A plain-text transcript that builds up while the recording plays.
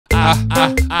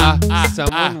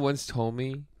Someone once told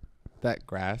me that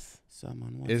grass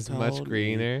is much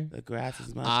greener. The grass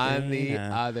is much on greener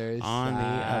the other on side. the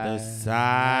other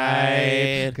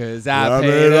side. Cause I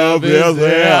paid a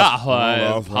visit.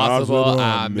 Was possible.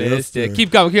 I missed it. Keep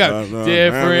going. Keep going.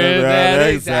 Different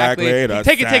than exactly.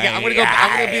 Take it. I'm gonna go.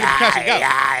 I'm gonna be the percussion. Go.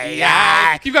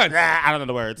 Yeah. Keep going. I don't know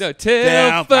the words. No.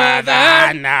 Till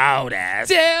further notice.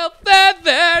 Till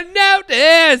further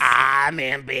notice. I'm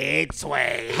in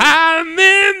between. I'm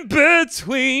in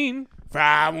between.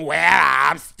 From where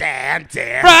I'm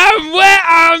standing. That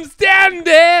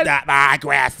my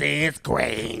grass is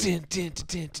green. Someone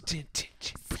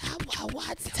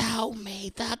once told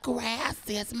me the grass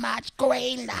is much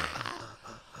greener.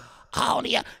 Oh,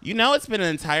 yeah. You know, it's been an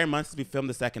entire month since we filmed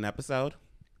the second episode.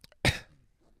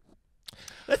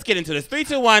 Let's get into this. 3,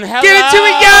 2, 1. Hello. Get into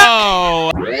it,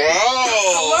 yo.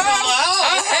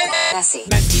 Messy.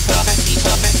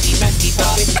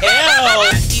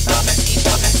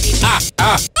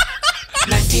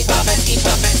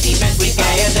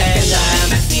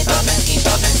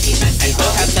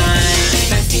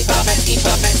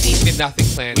 We have nothing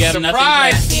planned. We have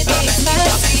Surprise!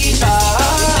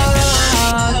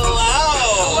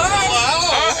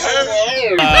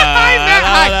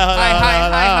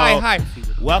 Hi.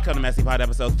 Welcome to MessyPod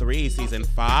episode 3, season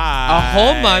 5. A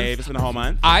whole month. It's been a whole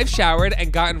month. I've showered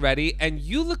and gotten ready, and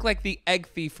you look like the egg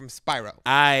thief from Spyro.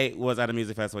 I was at a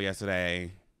music festival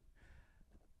yesterday,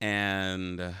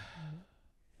 and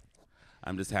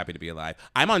I'm just happy to be alive.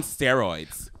 I'm on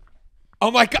steroids. Oh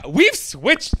my God, we've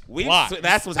switched.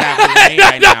 That's what's happening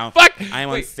right now. Fuck. I'm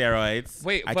on steroids.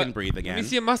 Wait, I can breathe again. Let me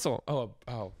see a muscle.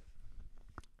 Oh.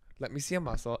 Let me see a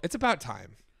muscle. It's about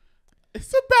time.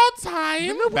 It's about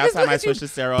time. About time I switched to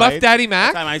steroids. Buff Daddy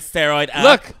Mac. About time I steroid up.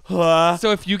 Look.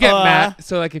 So if you get mad,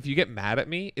 if you get mad at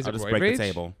me, is I'll it just roid break rage? the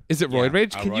table. Is it roid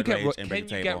rage? I'll Can you get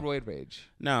get roid rage?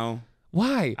 No.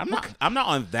 Why? I'm not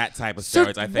on that type of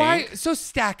steroids, I think. Why? So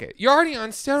stack it. You're already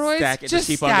on steroids. Stack it. Just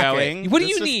keep stack on going. It. What do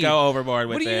you need? Just go overboard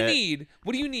with it.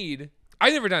 What do you need?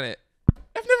 I've never done it.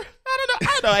 I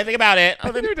don't know anything about it.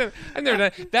 I've never done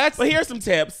it. That's. Well, here's some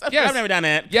tips. Yes. I've never done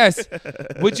it. Yes.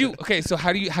 Would you? Okay. So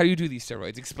how do you do these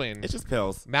steroids? Explain. It's just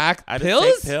pills. I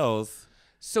just take pills.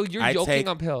 So you're yoking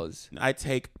on pills. I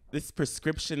take this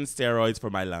prescription steroids for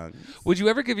my lungs. Would you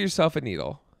ever give yourself a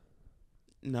needle?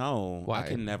 No. Why? I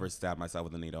can never stab myself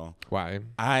with a needle. Why?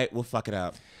 I will fuck it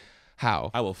up. How?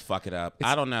 I will fuck it up. It's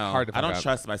I don't know. hard to I don't fuck up.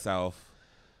 trust myself.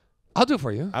 I'll do it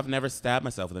for you. I've never stabbed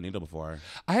myself with a needle before.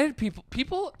 I had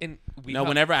people in.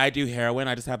 Whenever I do heroin,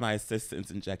 I just have my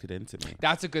assistants injected into me.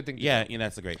 That's a good thing.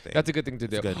 That's a great thing. That's a good thing to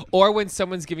do. Good. Or when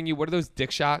someone's giving you, what are those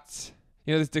dick shots?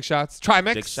 You know those dick shots?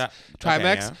 Trimex. Dick shot. Trimex.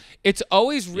 Okay, yeah. It's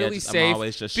always really safe. I'm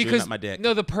always just shooting because up my dick.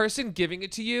 No, the person giving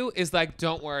it to you is like,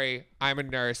 don't worry, I'm a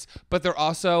nurse. But they're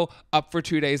also up for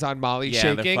 2 days on Molly, Yeah,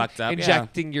 they're shaking, fucked up,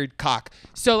 injecting your cock.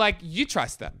 So like, you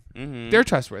trust them. Mm-hmm. They're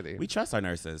trustworthy. We trust our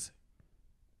nurses.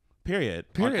 Period.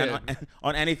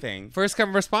 On anything. First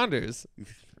come responders.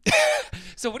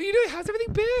 So what are you doing? How's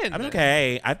everything been? I've been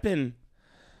okay. I've been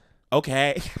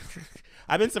okay.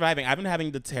 I've been surviving. I've been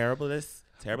having the terriblest.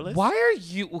 Why are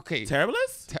you okay?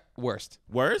 Terriblest? Worst.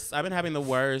 Worst? I've been having the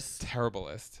worst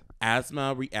Terriblest.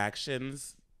 asthma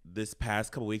reactions this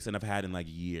past couple weeks than I've had in like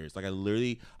years. Like I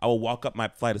will walk up my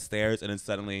flight of stairs and then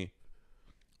suddenly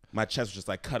my chest was just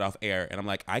like cut off air and I'm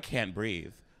like, I can't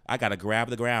breathe. I gotta grab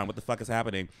the ground. What the fuck is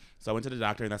happening? So I went to the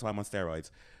doctor and that's why I'm on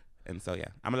steroids. And so yeah,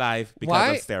 I'm alive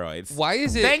because of steroids. Why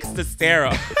is it? Thanks to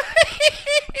steroids.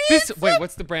 Wait,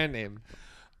 what's the brand name?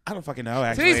 I don't fucking know,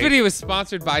 actually. Today's video is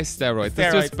sponsored by steroids.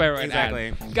 Let's do a steroid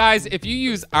exactly. ad. Guys, if you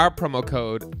use our promo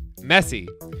code MESSY,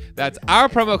 that's our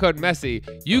promo code MESSY,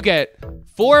 you get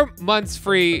 4 months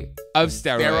free of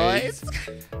steroids.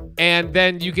 And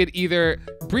then you could either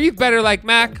breathe better like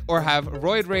Mac or have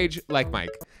roid rage like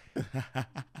Mike.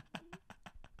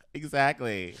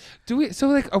 Exactly.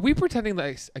 Are we pretending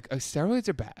like steroids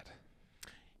are bad?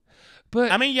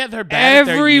 But I mean, yeah, they're bad.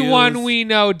 Everyone we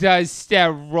know does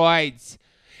steroids.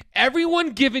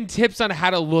 Everyone giving tips on how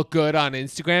to look good on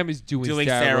Instagram is doing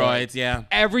steroids. Yeah.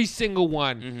 Every single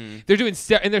one. Mm-hmm. They're doing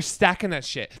and they're stacking that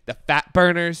shit. The fat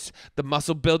burners, the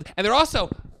muscle build, and they're also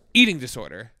eating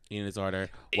disorder.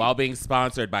 While being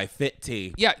sponsored by Fit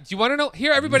Tea. Yeah, do you want to know?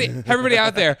 Here, everybody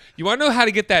out there, you want to know how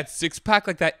to get that six-pack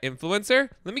like that influencer?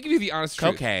 Let me give you the honest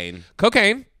truth.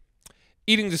 Cocaine,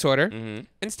 eating disorder, and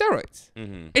steroids.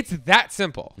 Mm-hmm. It's that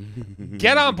simple.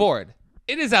 Get on board.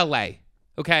 It is LA,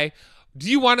 okay? Do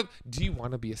you want to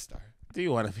be a star? Do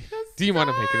you want to be a star? Do you want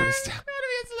to make it a star? I want to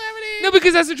be a celebrity. No,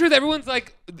 because that's the truth. Everyone's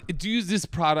like, do use this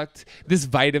product, this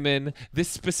vitamin, this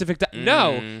specific.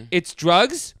 No, it's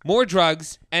drugs, more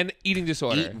drugs, and eating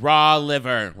disorder. Eat raw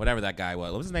liver, whatever that guy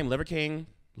was. What was his name? Liver King.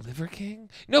 Liver King?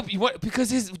 No, but you want because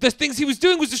the things he was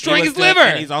doing was destroying his liver.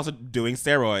 And he's also doing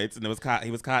steroids, and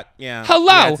he was caught. Yeah.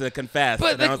 Hello. He had to confess,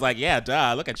 but and I was like, yeah,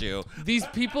 duh. Look at you. These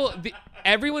people,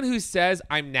 everyone who says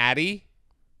I'm natty,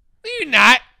 you're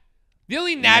not. The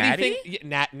only natty thing,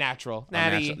 natural,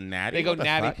 natty. Natty. They go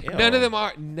natty. None of them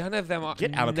are. None of them are.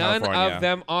 Get out of None California. of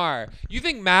them are. You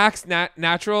think Max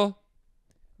natural?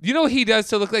 You know what he does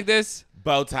to look like this?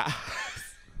 Botox.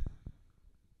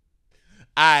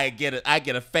 I get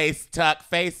a face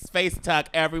tuck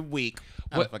every week.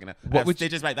 What would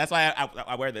stitches right? That's why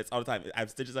I wear this all the time. I have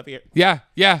stitches up here. Yeah.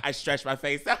 I stretch my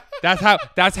face.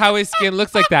 That's how his skin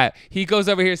looks like that. He goes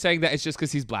over here saying that it's just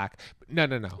because he's black. No.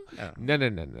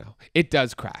 It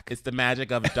does crack. It's the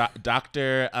magic of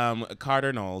Dr.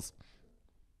 Carter Knowles.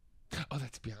 Oh,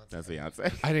 that's Beyonce. That's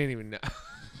Beyonce. I didn't even know.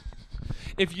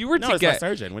 If you were to it's get, my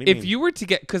surgeon. What do you mean? If you were to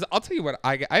get, because I'll tell you what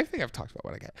I get. I think I've talked about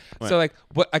what I get. What? So like,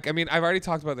 I mean, I've already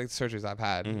talked about the surgeries I've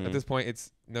had. At this point,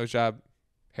 it's nose job,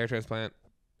 hair transplant.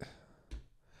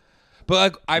 But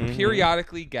like, I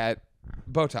periodically get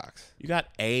Botox. You got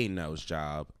a nose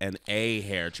job and a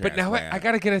hair transplant. But now I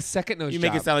gotta get a second nose job. You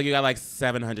make it sound like you got like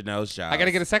 700 nose jobs. I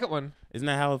gotta get a second one. Isn't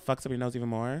that how it fucks up your nose even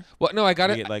more? Well, no, I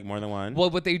gotta get like more than one. Well,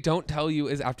 what they don't tell you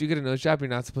is after you get a nose job, you're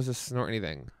not supposed to snort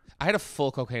anything. I had a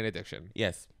full cocaine addiction.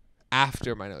 Yes.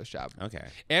 After my nose job. Okay.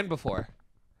 And before.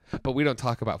 But we don't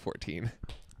talk about 14.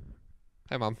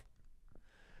 Hi, Mom.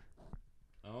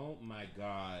 Oh, my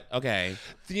God. Okay.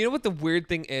 Do you know what the weird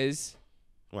thing is?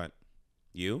 What?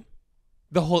 You?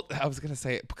 I was going to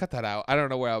say, cut that out. I don't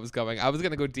know where I was going. I was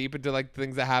going to go deep into like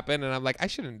things that happen. And I'm like, I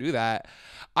shouldn't do that.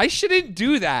 I shouldn't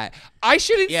do that. I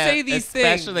shouldn't say these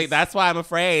things. Especially, that's why I'm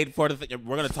afraid we're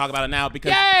going to talk about it now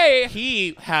because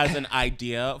he has an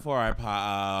idea for our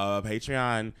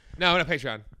Patreon. No, not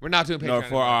Patreon. We're not doing Patreon. No,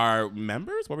 for our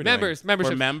members? What are we doing?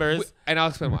 Membership. For members. And I'll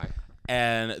explain why.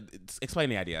 And explain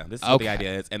the idea. This is what the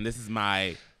idea is. And this is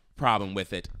my problem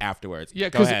with it afterwards. Yeah,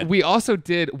 because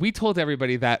we told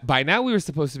everybody that by now we were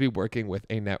supposed to be working with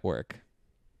a network.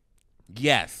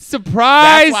 Yes.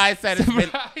 Surprise! That's why I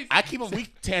said we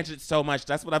tangent so much.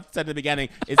 That's what I've said at the beginning.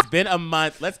 It's been a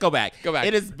month. Let's go back.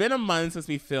 It has been a month since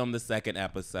we filmed the second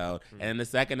episode. And in the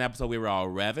second episode, we were all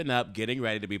revving up, getting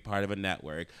ready to be part of a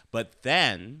network. But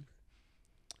then,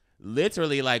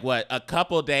 literally a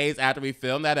couple days after we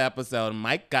filmed that episode,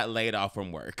 Mike got laid off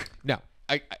from work. No.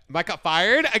 Mike got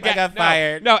fired again. I got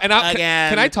fired. No, and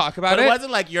can I talk about it? But it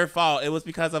wasn't like your fault. It was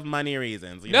because of money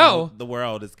reasons. You know, the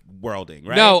world is worlding,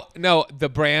 right? No, the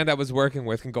brand I was working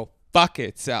with can go fuck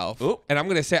itself. Oop. And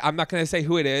I'm not gonna say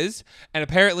who it is. And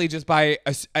apparently, just by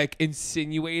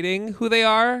insinuating who they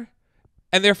are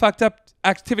and their fucked up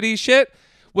activity shit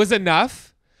was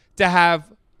enough to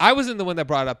have. I wasn't the one that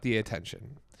brought up the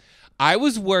attention. I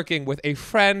was working with a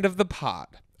friend of the pod.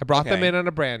 I brought them in on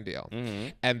a brand deal.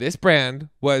 And this brand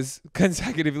was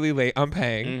consecutively late on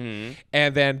paying.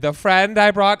 And then the friend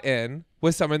I brought in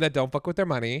was someone that don't fuck with their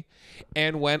money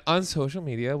and went on social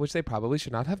media, which they probably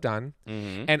should not have done,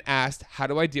 and asked, how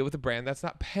do I deal with a brand that's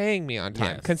not paying me on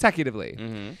time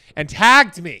consecutively? And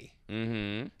tagged me.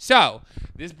 So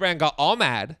this brand got all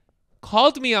mad,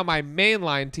 called me on my main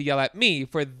line to yell at me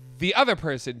for the other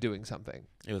person doing something.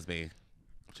 It was me.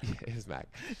 It is Mac.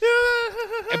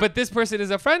 But this person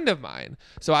is a friend of mine.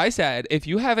 So I said, if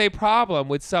you have a problem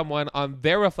with someone on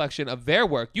their reflection of their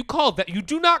work, you call that. You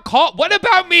do not call. What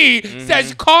about me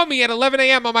says call me at 11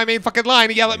 a.m. on my main fucking line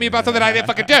and yell at me about something I didn't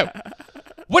fucking do?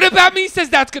 What about me says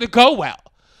that's going to go well?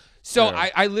 So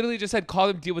I literally just said, call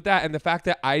them, deal with that. And the fact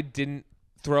that I didn't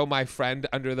throw my friend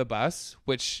under the bus,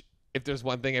 which if there's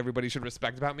one thing everybody should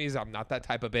respect about me is I'm not that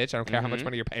type of bitch. I don't care how much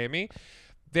money you're paying me.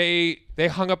 They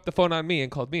hung up the phone on me and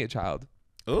called me a child.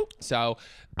 Ooh. So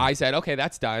I said, okay,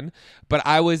 that's done. But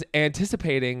I was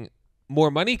anticipating more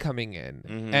money coming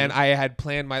in, and I had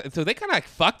planned so they kind of like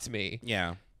fucked me.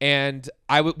 Yeah. And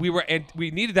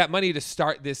we needed that money to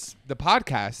start the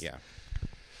podcast. Yeah.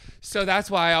 So that's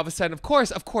why all of a sudden, of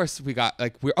course, we got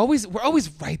we're always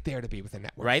right there to be with the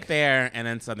network. Right there, and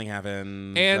then something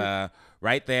happens. And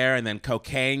right there, and then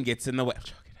cocaine gets in the way.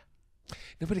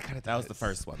 Nobody kind of. That was the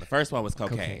first one. The first one was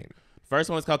cocaine. First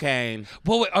one was cocaine.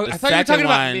 Well, I thought you were talking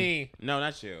about me. No,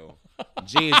 not you.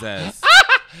 Jesus.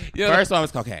 First one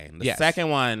was cocaine. The second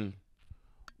one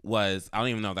was I don't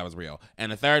even know if that was real,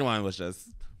 and the third one was just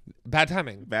bad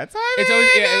timing. Bad timing. It's always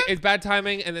it's bad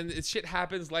timing, and then shit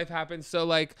happens, life happens.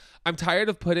 So I'm tired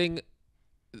of putting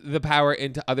the power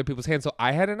into other people's hands. So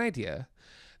I had an idea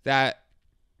that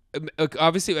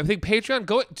obviously, I think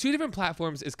Patreon, two different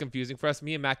platforms is confusing for us.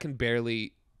 Me and Matt can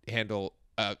barely handle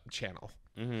a channel.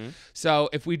 Mm-hmm. So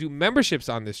if we do memberships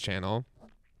on this channel,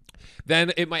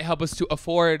 then it might help us to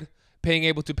afford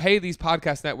able to pay these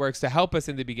podcast networks to help us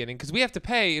in the beginning, because we have to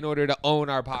pay in order to own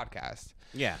our podcast.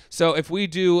 Yeah. So if we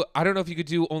do, I don't know if you could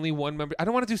do only one member. I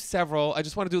don't want to do several. I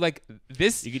just want to do like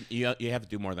this. You have to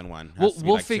do more than one.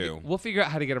 We'll figure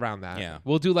out how to get around that. Yeah.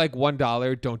 We'll do like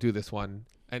 $1. Don't do this one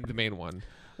and the main one.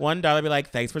 $1 be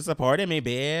like, thanks for supporting me,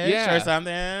 bitch, yeah. or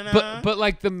something. But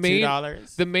like the main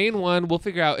 $2. The main one, we'll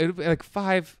figure out. It'll be like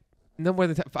no more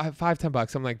than $5, $10,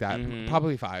 something like that. Mm-hmm.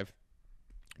 Probably $5,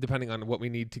 depending on what we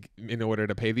need in order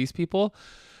to pay these people.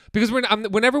 Because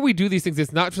whenever we do these things,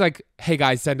 it's not just like, hey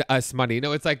guys, send us money.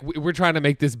 No, it's like we're trying to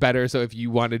make this better. So if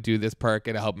you want to do this perk,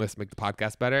 it'll help us make the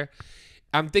podcast better.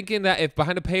 I'm thinking that if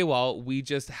behind a paywall, we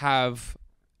just have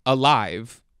a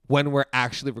live when we're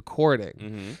actually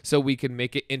recording, so we can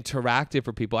make it interactive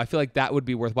for people. I feel like that would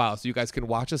be worthwhile. So you guys can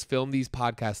watch us film these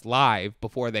podcasts live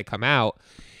before they come out,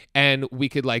 and we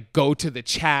could like go to the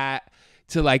chat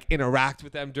to like interact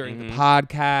with them during the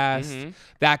podcast,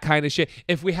 that kind of shit.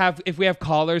 If we have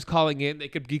callers calling in, they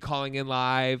could be calling in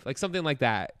live, like something like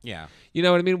that. Yeah. You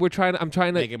know what I mean? I'm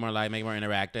trying to make it more live, make it more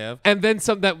interactive. And then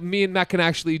something that me and Matt can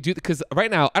actually do, because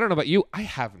right now, I don't know about you, I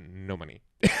have no money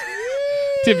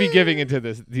to be giving into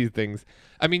these things.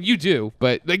 I mean, you do,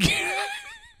 but like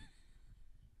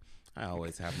I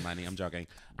always have money. I'm joking.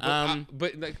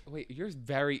 But like, wait, your's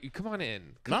very. Come on in.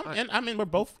 And I mean, we're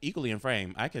both equally in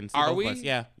frame. I can see. Are both we? of us.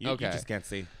 Yeah. Okay. You just can't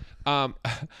see.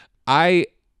 I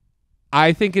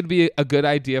think it'd be a good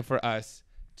idea for us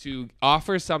to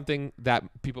offer something that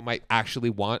people might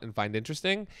actually want and find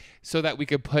interesting, so that we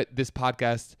could put this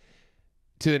podcast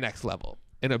to the next level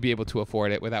and be able to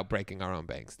afford it without breaking our own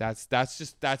banks. That's the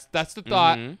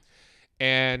thought. Mm-hmm.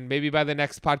 And maybe by the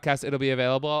next podcast, it'll be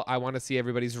available. I want to see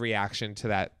everybody's reaction to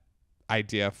that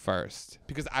idea first,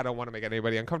 because I don't want to make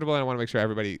anybody uncomfortable. And I want to make sure I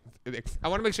want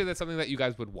to make sure that's something that you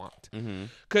guys would want.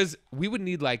 Because we would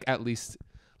need like at least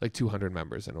like 200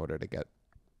 members in order to get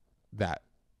that.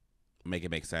 Make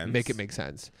it make sense. Make it make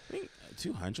sense. I think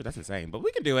 200, that's insane. But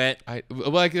we can do it. That'd be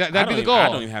the goal. I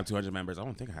don't even have 200 members. I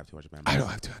don't think I have 200 members. I don't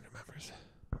have 200 members.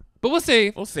 But we'll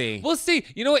see. We'll see. We'll see.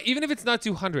 You know what? Even if it's not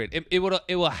 200, it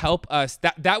will help us.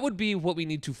 That would be what we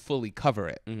need to fully cover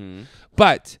it.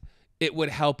 But it would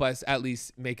help us at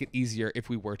least make it easier if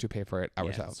we were to pay for it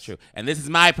ourselves. Yeah, that's true. And this is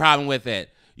my problem with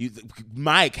it.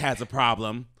 Mike has a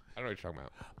problem. I don't know what you're talking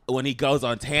about. When he goes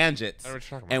on tangents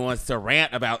and wants to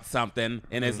rant about something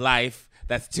in his life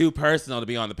that's too personal to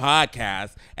be on the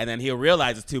podcast, and then he'll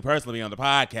realize it's too personal to be on the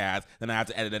podcast, then I have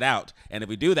to edit it out. And if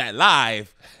we do that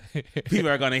live, people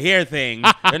are going to hear things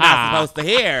they're not supposed to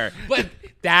hear. But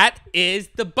that is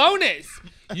the bonus.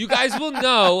 You guys will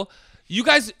know.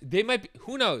 They might be,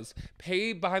 who knows?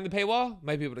 Pay behind the paywall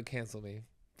might be able to cancel me.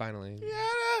 Finally.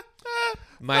 Yeah.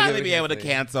 Finally be able to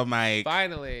cancel Mike.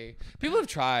 Finally. People have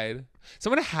tried.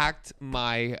 Someone hacked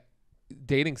my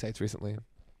dating sites recently.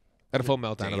 I had a full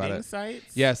meltdown about it.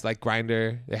 Sites? Yes, like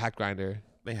Grindr. They hacked Grindr.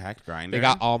 They hacked Grindr? They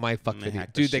got all my fuck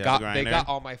videos. Dude, they got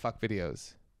all my fuck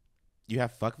videos. You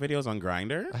have fuck videos on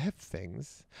Grindr? I have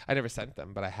things. I never sent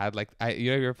them, but I had like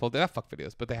your folder. They have fuck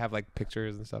videos, but they have like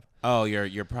pictures and stuff. Oh,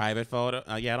 your private photo?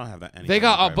 Yeah, I don't have that.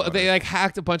 They like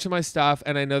hacked a bunch of my stuff,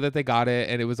 and I know that they got it,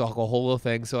 and it was like a whole little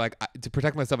thing. So like to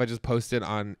protect myself, I just posted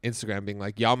on Instagram, being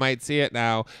like, y'all might see it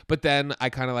now. But then I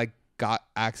kind of like got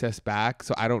access back,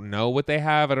 so I don't know what they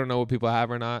have. I don't know what people have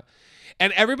or not.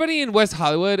 And everybody in West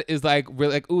Hollywood is like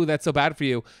really like, ooh, that's so bad for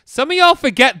you. Some of y'all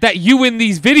forget that you in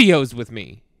these videos with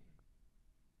me.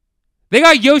 They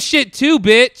got your shit too,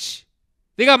 bitch.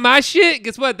 They got my shit.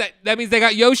 Guess what? That means they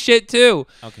got your shit too.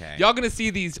 Okay. Y'all gonna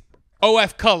see these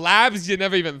OF collabs you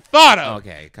never even thought of.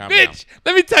 Okay, calm down. Bitch,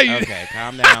 let me tell you. Okay,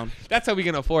 calm down. That's how we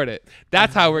can afford it.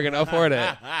 That's how we're gonna afford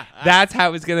it. That's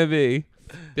how it's gonna be.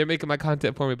 They're making my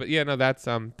content for me. But yeah, no, that's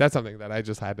something that I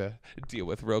just had to deal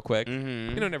with real quick.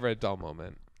 You know, never a dull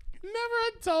moment. Never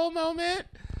a dull moment.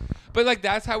 But like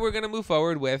that's how we're gonna move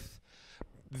forward with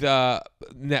the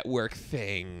network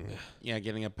thing. Yeah,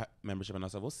 getting a membership and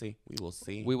also we'll see. We will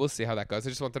see. We will see how that goes. I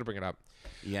just wanted to bring it up.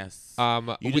 Yes.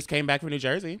 You just came back from New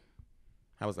Jersey.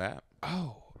 How was that?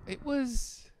 Oh, it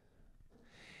was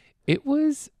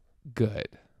good.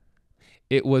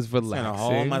 It was relaxing. Spent a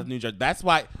whole month in New Jersey. That's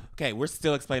why. Okay, we're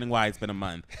still explaining why it's been a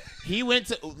month. He went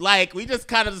to we just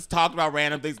kind of just talked about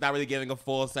random things, not really giving a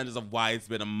full sentence of why it's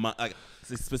been a month. Like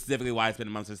specifically why it's been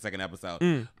a month since the second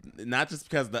episode. Not just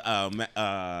because the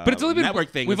but it's only been network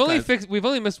thing. We've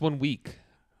only missed 1 week.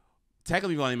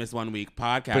 technically we only missed 1 week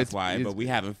podcast-wise, but we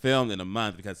haven't filmed in a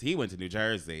month because he went to New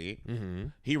Jersey. Mm-hmm.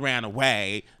 He ran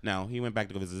away. No, he went back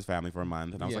to go visit his family for a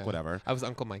month, and I was like, whatever. I was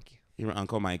Uncle Mikey. You were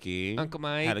Uncle Mikey. Uncle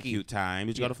Mikey. Had a cute time.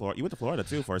 Did you go to Florida? You went to Florida,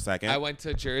 too, for a second. I went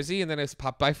to Jersey, and then I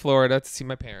popped by Florida to see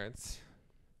my parents.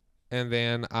 And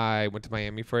then I went to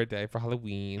Miami for a day for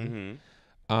Halloween.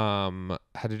 Mm-hmm.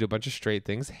 Had to do a bunch of straight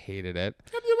things. Hated it.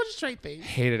 Had to do a bunch of straight things.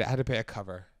 Hated it. I had to pay a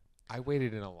cover. I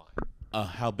waited in a line.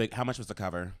 How big? How much was the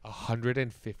cover?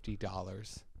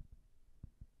 $150.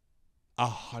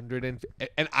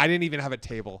 And I didn't even have a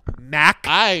table. Mac.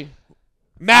 I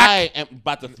am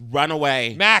about to run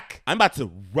away. Mac. I'm about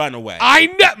to run away.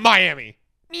 Miami.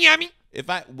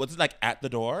 Was it like at the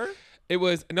door? It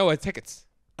was tickets.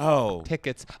 Oh,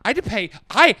 tickets. I had to pay.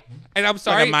 And I'm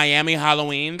sorry. Like a Miami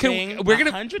Halloween thing. We're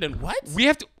gonna 100 and what? We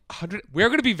have to 100. We're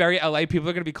gonna be very LA. People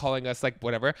are gonna be calling us like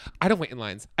whatever. I don't wait in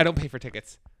lines. I don't pay for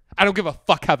tickets. I don't give a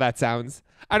fuck how that sounds.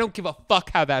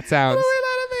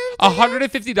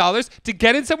 $150 to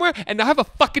get in somewhere and not have a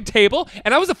fucking table,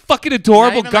 and I was a fucking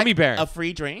adorable gummy bear. A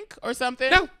free drink or something?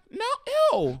 No,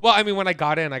 ew. Well, I mean, when I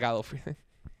got in, I got a little free thing.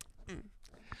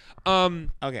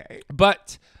 Okay,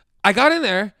 but I got in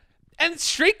there, and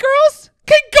straight girls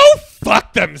can go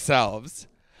fuck themselves.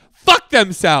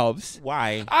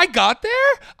 Why? I got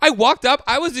there. I walked up.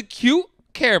 I was a cute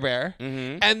Care Bear,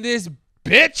 and this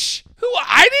bitch who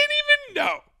I didn't even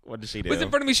know. What did she do? Was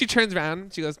in front of me. She turns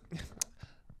around. She goes,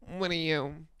 "What are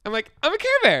you?" I'm like, "I'm a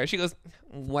Care Bear." She goes,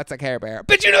 "What's a Care Bear?"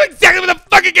 But you know exactly what a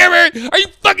fucking Care Bear is. Are you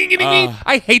fucking kidding me?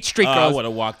 I hate straight girls. I would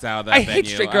have walked out of that venue. hate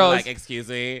straight girls. I'm like, excuse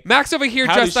me. Max over here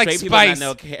dressed like Spice.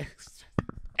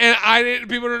 And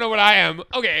people don't know what I am.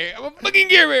 Okay, I'm a fucking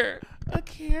Care Bear. A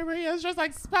Care Bear. I was dressed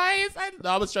like Spice.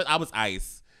 I was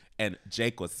Ice, and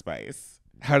Jake was Spice.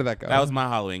 How did that go? That was my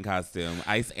Halloween costume.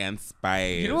 Ice and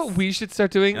Spice. You know what we should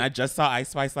start doing? And I just saw Ice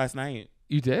Spice last night.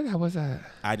 You did? How was that?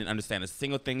 I didn't understand a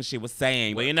single thing she was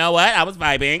saying. But you know what? I was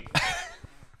vibing.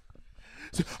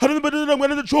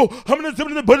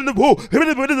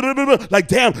 Like,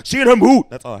 damn, she in her mood.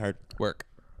 That's all I heard. Work.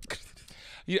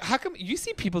 How come you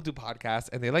see people do podcasts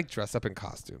and they like dress up in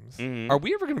costumes? Are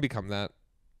we ever going to become that?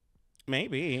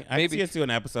 Maybe. I see us do an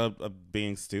episode of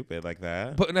being stupid like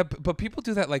that. But people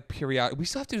do that like periodic. We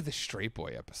still have to do the straight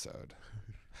boy episode.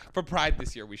 For Pride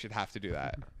this year, we should have to do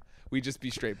that. We just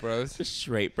be straight bros.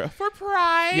 Straight bro. For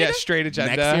Pride? Yeah, straight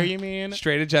agenda. Next year, you mean?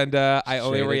 Straight agenda. I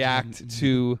only react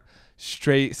to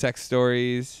straight sex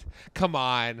stories. Come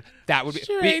on. That would be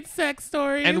straight sex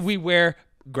stories. And we wear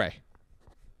gray.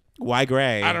 Why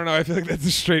gray? I don't know. I feel like that's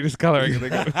the straightest color I can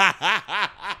think of.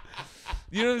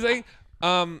 You know what I'm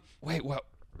saying? Wait, what?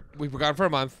 We were gone for a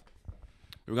month.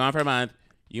 You went to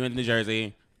New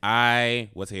Jersey.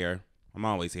 I was here. I'm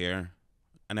always here.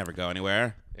 I never go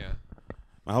anywhere. Yeah.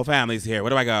 My whole family's here. Where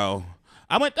do I go?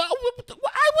 I went to...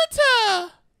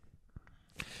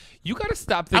 You got to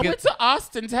stop thinking... I went to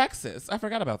Austin, Texas. I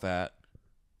forgot about that.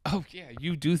 Oh, yeah.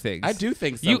 You do things. I do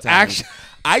things sometimes.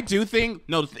 I do things...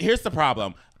 No, here's the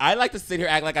problem. I like to sit here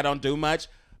act like I don't do much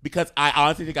because I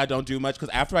honestly think I don't do much because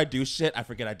after I do shit, I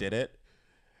forget I did it.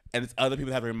 And it's other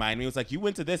people have to remind me. It was like, you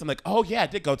went to this. I'm like, oh, yeah, I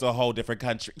did go to a whole different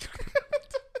country.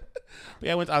 But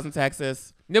yeah, I went to Austin,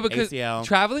 Texas. No, because ACL.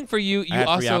 Traveling for you I had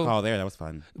also... free alcohol there. That was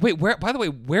fun. Wait, by the way,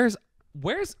 where's...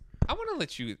 I want to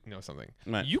let you know something.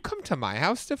 What? You come to my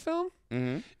house to film?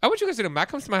 Mm-hmm. I want you guys to know, Mac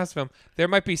comes to my house to film. There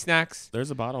might be snacks.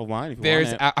 There's a bottle of wine if you want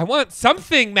it. I want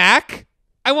something, Mac.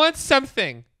 I want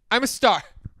something. I'm a star.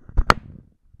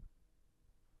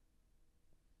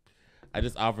 I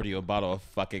just offered you a bottle of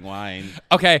fucking wine.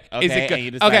 Okay. Okay, Is it good? and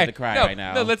you decided to cry right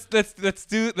now. No, let's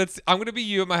I'm gonna be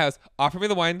you at my house. Offer me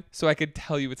the wine so I could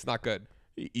tell you it's not good.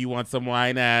 You want some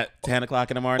wine at 10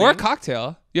 o'clock in the morning? Or a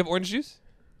cocktail. You have orange juice?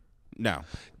 No.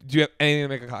 Do you have anything to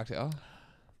make a cocktail?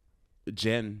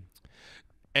 Gin.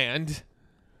 And?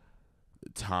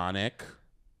 Tonic.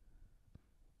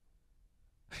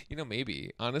 You know,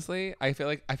 maybe. Honestly, I feel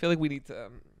like we need to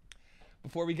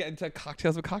before we get into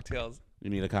cocktails with cocktails. You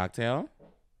need a cocktail?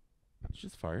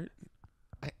 Just fart.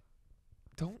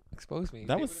 Don't expose me.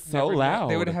 That was so loud.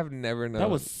 They would have never known. That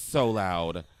was so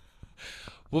loud.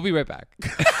 We'll be right back.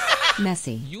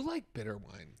 Messy. You like bitter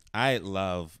wine. I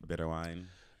love bitter wine.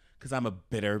 Because I'm a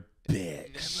bitter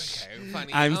bitch. Okay,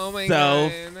 funny. I'm oh my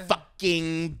so God.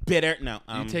 fucking bitter. No.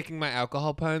 You taking my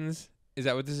alcohol puns? Is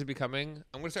that what this is becoming?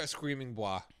 I'm going to start screaming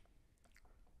bois.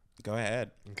 Go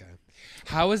ahead. Okay.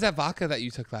 How was that vodka that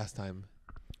you took last time?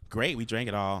 Great. We drank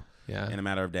it all. Yeah. In a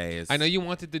matter of days. I know you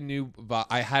wanted the new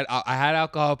I had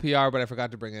alcohol PR, but I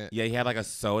forgot to bring it. Yeah, he had like a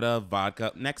soda,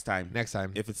 vodka. Next time.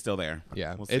 If it's still there.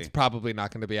 Yeah. We'll see. It's probably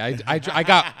not going to be. I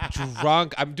got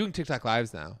drunk. I'm doing TikTok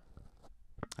lives now.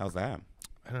 How's that?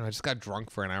 I don't know. I just got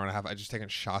drunk for an hour and a half. I just taken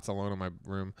shots alone in my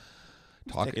room.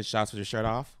 Taking shots with your shirt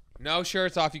off? No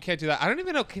shirts off. You can't do that. I don't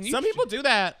even know. Can you? Some people do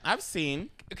that. I've seen.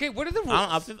 Okay, what are the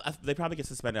rules? They probably get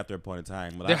suspended after a point in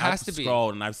time. But there has to be. I've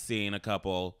scrolled and I've seen a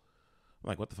couple. I'm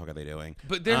like, what the fuck are they doing?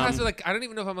 But there has to I don't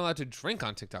even know if I'm allowed to drink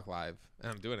on TikTok Live,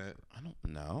 and I'm doing it. I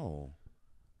don't know.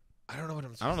 I don't know what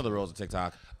I'm. I don't know the rules of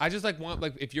TikTok. I just want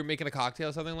if you're making a cocktail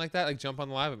or something like that, jump on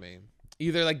the live with me.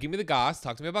 Either give me the goss,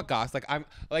 talk to me about goss.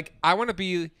 I want to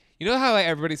be. You know how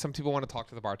some people want to talk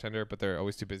to the bartender, but they're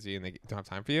always too busy and they don't have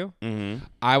time for you. Mm-hmm.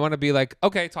 I want to be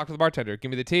okay, talk to the bartender. Give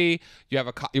me the tea.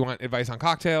 You want advice on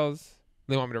cocktails?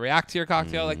 They want me to react to your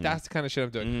cocktail. Mm-hmm. That's the kind of shit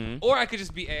I'm doing. Mm-hmm. Or I could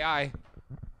just be AI.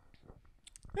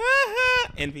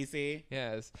 NPC.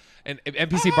 Yes. An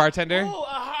NPC bartender. Oh, a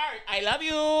heart. I love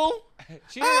you.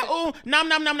 Oh, nom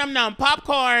nom nom nom nom.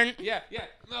 Popcorn. Yeah.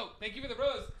 No, thank you for the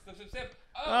rose. Sip.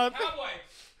 Oh, cowboy.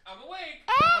 I'm awake.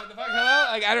 What the fuck?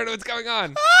 Hello? I don't know what's going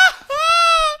on.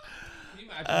 Can you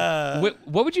imagine?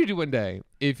 What would you do one day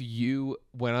if you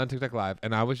went on TikTok Live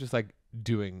and I was just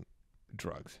doing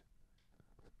drugs?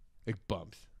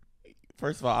 Bumps.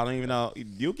 First of all, I don't even know.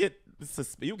 You get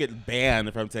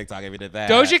banned from TikTok if you did that.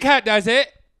 Doja Cat does it.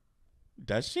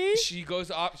 Does she? She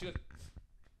goes off. She goes.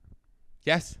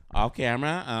 Yes. Off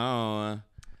camera. Oh.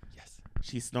 Yes.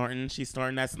 She's snorting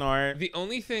that snort. The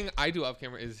only thing I do off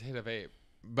camera is hit a vape,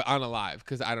 but on a live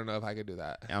because I don't know if I could do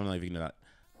that. I don't know if you can do that.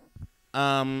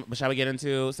 But shall we get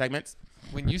into segments?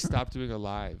 When you stop doing a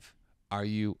live, are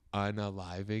you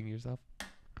unaliving yourself?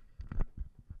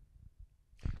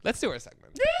 Let's do our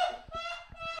segment.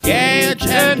 Gay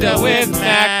Agenda with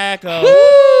Mac.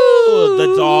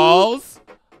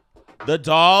 The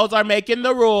dolls are making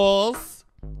the rules.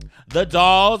 The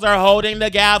dolls are holding the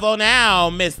gavel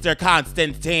now, Mr.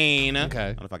 Constantine. Okay.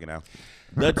 I don't fucking know.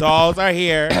 The dolls are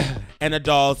here, and the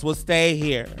dolls will stay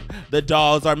here. The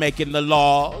dolls are making the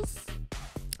laws.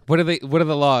 What are the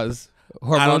laws?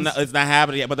 Hormones? I don't know. It's not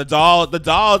happening yet. But the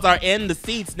dolls are in the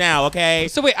seats now. Okay.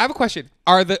 So wait, I have a question.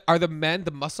 Are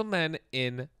the muscle men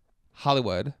in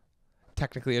Hollywood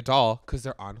technically a doll because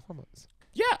they're on hormones?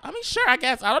 Yeah, I mean, sure. I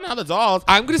guess I don't know how the dolls.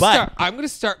 I'm gonna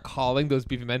start calling those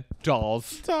beefy men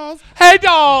dolls. Dolls. Hey,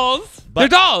 dolls. They're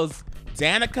dolls.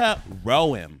 Danica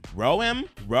Rowe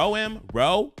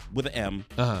with an M.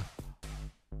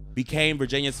 Became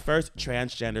Virginia's first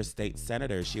transgender state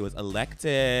senator. She was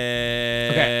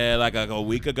elected like a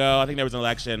week ago. I think there was an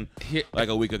election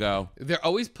a week ago. They're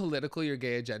always political, your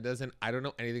gay agendas, and I don't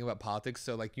know anything about politics,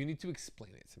 so you need to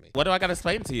explain it to me. What do I got to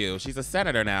explain to you? She's a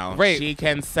senator now. Right. She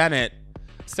can senate.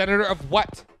 Senator of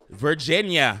what?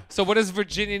 Virginia. So what does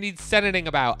Virginia need senating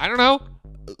about? I don't know.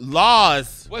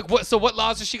 Laws. So what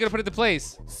laws is she gonna put into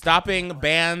place? Stopping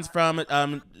bans from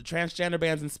transgender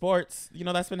bans in sports. You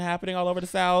know, that's been happening all over the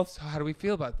South. So how do we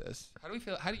feel about this?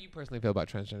 How do you personally feel about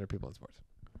transgender people in sports?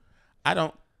 I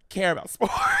don't care about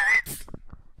sports.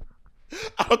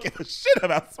 I don't give a shit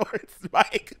about sports,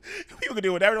 Mike. People can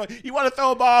do whatever. You want to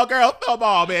throw a ball, girl? Throw a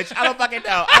ball, bitch. I don't fucking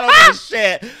know. I don't give a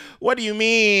shit. What do you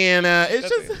mean?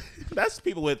 That's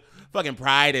people with fucking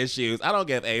pride issues. I don't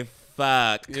give a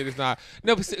fuck. It is not.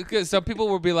 No, because some people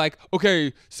will be like,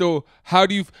 okay, so how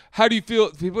do you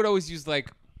feel? People would always use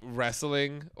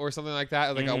wrestling or something like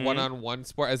that, a one-on-one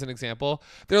sport as an example.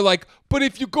 They're like, but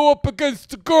if you go up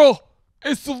against a girl,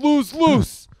 it's a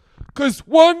lose-lose. Because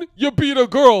 1, you beat a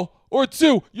girl, or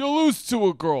 2, you lose to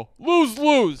a girl.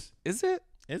 Lose-lose. Is it?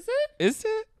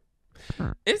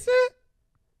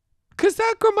 Because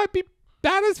that girl might be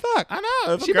bad as fuck. I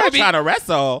know. If a girl trying to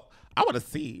wrestle, I want to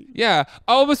see. Yeah.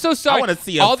 Oh, I'm so sorry. I want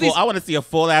to see a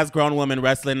full ass grown woman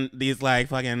wrestling these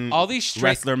fucking all these straight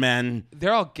wrestler men.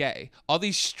 They're all gay. All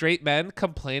these straight men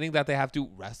complaining that they have to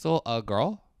wrestle a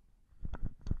girl.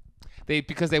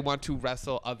 Because they want to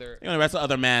wrestle other. You want to wrestle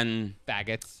other men.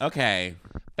 Faggots. Okay.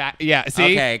 Yeah. See.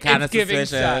 Okay. Kind of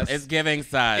suspicious. Sus. It's giving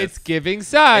sus. It's giving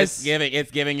sus.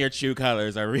 It's giving your true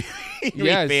colors are really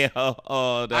yes. revealed.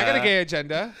 I got a gay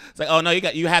agenda. It's like, oh no,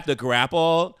 you have to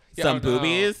grapple some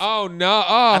boobies. Oh no.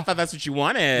 Oh. I thought that's what you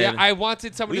wanted. Yeah, I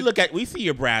wanted someone. We see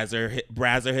your Brazzer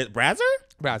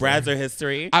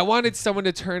history. I wanted someone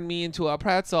to turn me into a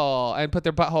pretzel and put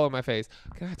their butthole in my face.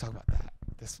 Can I talk about that?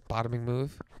 This bottoming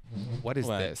move. What is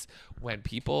this? When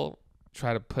people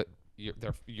try to put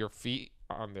your feet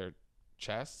on their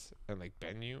chest and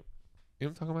bend you. You know what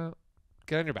I'm talking about?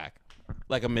 Get on your back.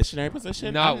 Like a missionary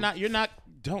position? No. You're not.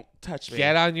 Don't touch me.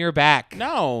 Get on your back.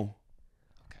 No.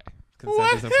 Okay.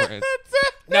 Consent is important.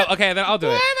 No. Okay. Then I'll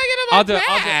do it. I'll do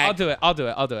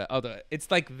it. It's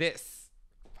like this.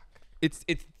 It's.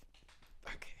 Okay.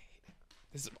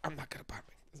 I'm not gonna bottom.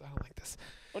 I don't like this.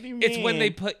 What do you mean? It's when they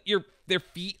put their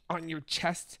feet on your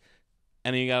chest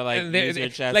And then you gotta like use your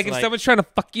chest. Like if someone's trying to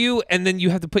fuck you, and then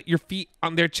you have to put your feet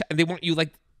on their chest, and they want you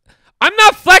like, I'm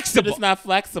not flexible. It's not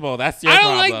flexible. That's your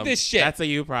problem. I don't like this shit. That's a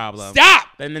you problem. Stop.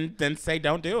 Then say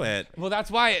don't do it. Well,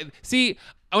 that's why. See,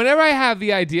 whenever I have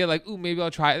the idea, like, ooh, maybe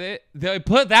I'll try it, they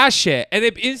put that shit, and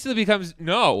it instantly becomes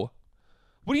no.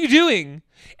 What are you doing?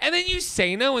 And then you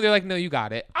say no, and they're like, no, you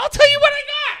got it. I'll tell you what I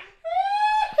got.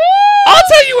 I'll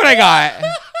tell you what I got. I'll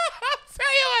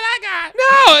tell you what I got. No,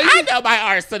 I know my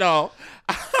arsenal.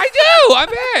 I do. I'm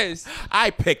pissed. I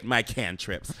picked my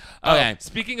cantrips. Okay.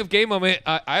 Speaking of gay moment,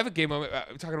 I have a gay moment.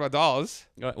 Talking about dolls.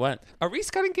 What?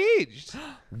 Aris got engaged.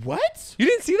 What? You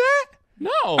didn't see that?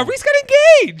 No. Aris got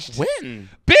engaged. When?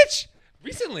 Bitch.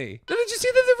 Recently. Did you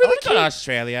see that they're really cute? In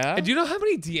Australia. And do you know how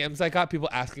many DMs I got? People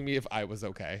asking me if I was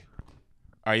okay.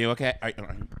 Are you okay? I don't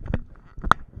know if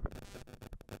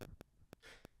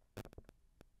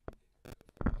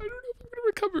I'm gonna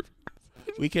recover.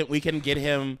 We can get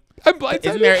him. I'm blindsided.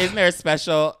 Isn't there a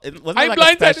special? Wasn't there like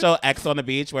a special ex on the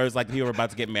beach where it was like people were about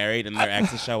to get married and their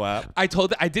exes show up? I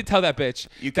did tell that bitch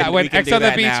that when X on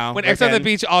the beach, when X on the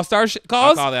beach All Star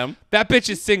calls, I'll call them. That bitch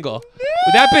is single.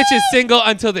 That bitch is single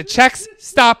until the checks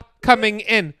stop coming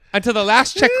in, until the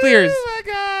last check clears. Oh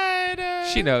my god.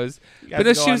 She knows. But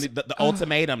no, she was the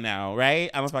ultimatum now,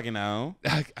 right? I don't fucking know.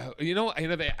 You know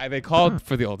they called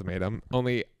for the ultimatum.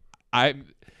 Only I'm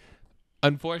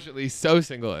unfortunately so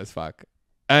single as fuck.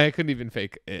 I couldn't even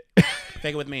fake it.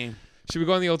 Fake it with me. Should we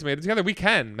go on the ultimatum together? We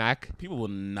can, Mac. People will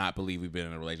not believe we've been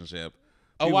in a relationship.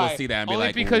 People will see that and be only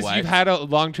like, because what? you've had a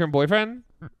long-term boyfriend?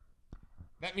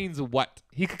 That means what?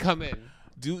 He could come in.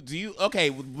 Do you okay?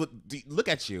 Look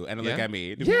at you and look at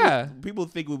me. Do people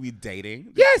think we'll be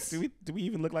dating. Yes. Do we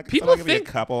even look like people think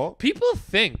a couple? People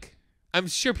think. I'm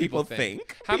sure people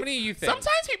think. How many of you think?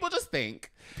 Sometimes people just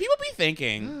think. People be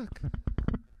thinking. Look.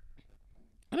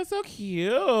 And it's so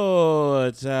cute.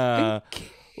 Well,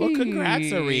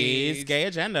 congrats, Aris. Gay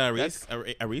agenda. Aris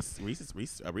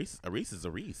is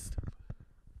Aris.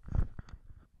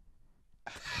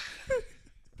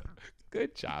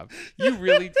 Good job. You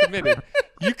really committed.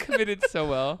 You committed so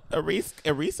well. Aris.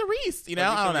 You know,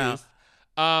 I don't know.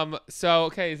 So,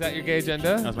 okay, is that your gay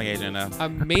agenda? That's my gay agenda.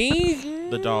 Amazing.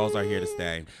 The dolls are here to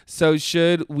stay. So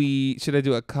should I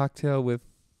do a cocktail with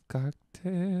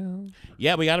cocktail?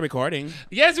 Yeah, we got a recording.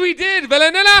 Yes, we did.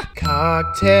 Valenella.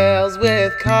 Cocktails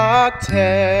with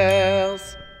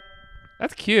cocktails.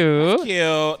 That's cute.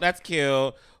 That's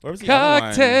cute. Where was the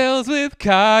cocktails other one? With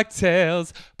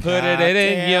cocktails. Put it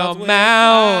in your with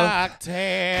mouth.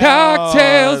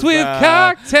 Cocktails with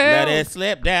cocktails. Let it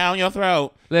slip down your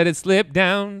throat. Let it slip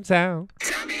downtown.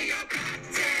 Tell me your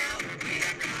cocktail. We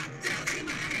got cocktails in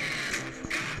my hands.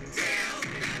 Cocktail.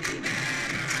 Nothing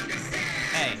better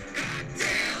understand. Hey.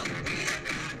 Cocktail. We got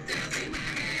cocktails in my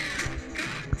hands.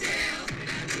 Cocktail.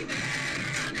 Nothing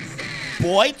better understand.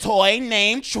 Boy toy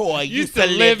named Troy Used to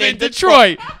live in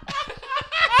Detroit.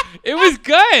 It was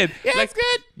good. Yeah, it's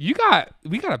good.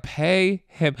 We gotta pay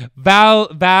him.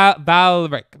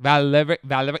 Valeric.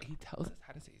 He tells us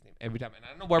how to say his name every time, and I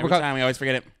don't know where Every we're time we always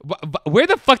forget it. Where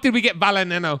the fuck did we get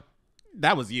Valenino?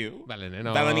 That was you.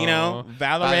 Valenino.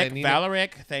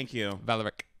 Valeric. Thank you.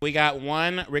 Valeric. We got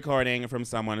one recording from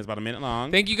someone. It's about a minute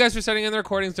long. Thank you guys for sending in the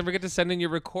recordings. Don't forget to send in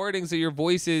your recordings of your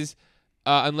voices,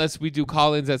 unless we do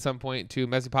call-ins at some point, to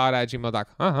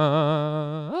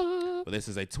messypod@gmail.com. Well, this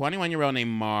is a 21-year-old named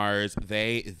Mars.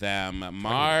 They, them.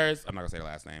 Mars. I'm not going to say the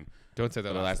last name. Don't say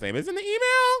the last name. Is in the email.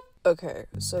 Okay,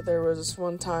 so there was this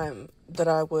one time that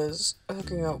I was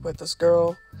hooking up with this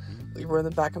girl. We were in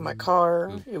the back of my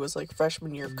car. It was like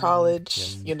freshman year of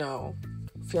college, you know,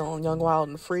 feeling young, wild,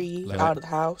 and free, out of the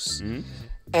house.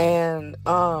 And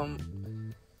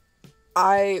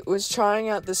I was trying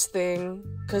out this thing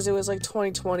because it was like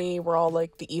 2020 where all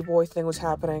like the e-boy thing was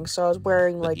happening. So I was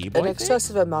wearing like an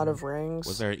excessive amount of rings.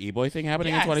 Was there an e-boy thing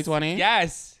happening in 2020?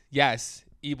 Yes.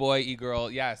 E-boy, e-girl.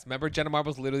 Yes. Remember Jenna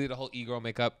Marbles literally the whole e-girl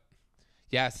makeup?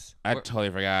 Yes. I totally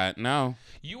forgot. No.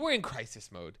 You were in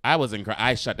crisis mode. I was in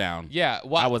I shut down. Yeah.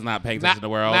 Well, I was not paying attention to the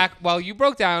world. Mac, while you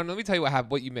broke down, let me tell you what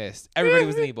happened, what you missed. Everybody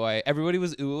was an e-boy. Everybody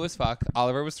was ooh as fuck.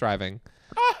 Oliver was thriving.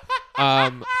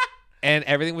 And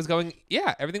everything was going,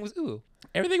 everything was ooh.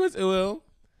 Everything was ooh.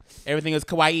 Everything was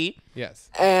kawaii. Yes.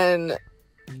 And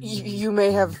you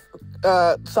may have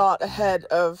thought ahead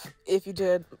of if you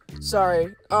did.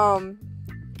 Sorry.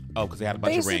 Oh, because they had a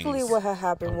bunch of rings. Basically, what had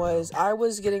happened was I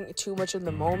was getting too much in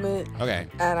the moment. Okay.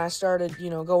 And I started,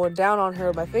 going down on her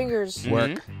with my fingers.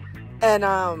 Work. And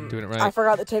doing it right. I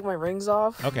forgot to take my rings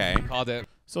off. Okay. Called it.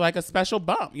 So like a special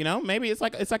bump, maybe it's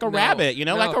like a rabbit,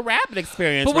 like a rabbit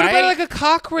experience. But what right? about like a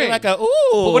cock ring? Like a ooh.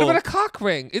 But what about a cock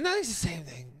ring? Isn't that the same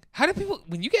thing? How do people,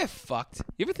 when you get fucked,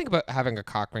 you ever think about having a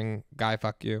cock ring guy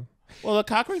fuck you? Well, the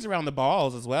cock rings around the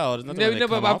balls as well. There's nothing No,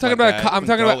 but I'm talking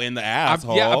about in the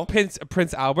asshole. Yeah,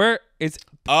 Prince Albert is.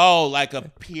 Oh, like a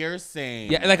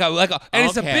piercing. Yeah, like a, and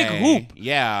it's a big hoop.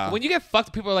 Yeah. When you get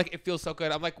fucked, people are like, it feels so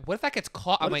good. I'm like, what if that gets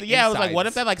caught on my Yeah, I was like, insides? what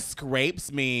if that like scrapes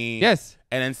me? Yes.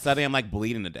 And then suddenly I'm like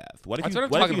bleeding to death. What if That's you,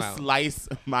 what I'm talking if you about. slice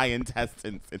my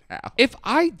intestines in half? If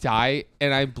I die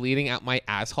and I'm bleeding out my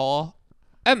asshole,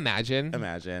 imagine.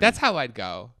 That's how I'd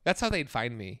go. That's how they'd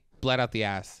find me. Bled out the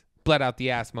ass. Bled out the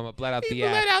ass, mama. Bled out the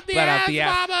ass. Bled out the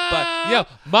ass, mama.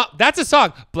 But, that's a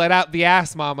song. Bled out the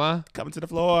ass, mama. Coming to the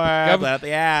floor. Bled out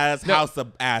the ass. No. House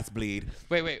of ass bleed.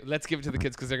 Wait. Let's give it to the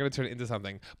kids because they're going to turn it into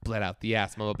something. Bled out the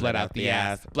ass, mama. Bled out the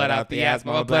ass. Bled Bled out out the the ass, ass,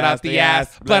 mama. mama. Bled Bled out out the the ass.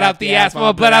 ass. Bled out the ass,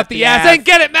 mama. Bled out the ass. ass. And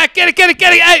get it, Mac. Get it.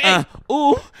 Hey.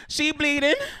 Ooh, she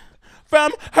bleeding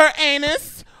from her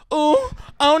anus. Ooh,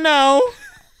 oh no.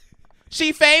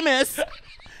 She famous.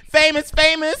 Famous.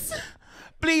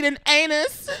 Bleeding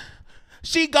anus.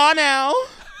 She gone now.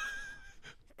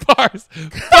 Bars.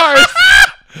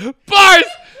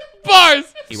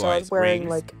 So I was wearing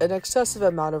like an excessive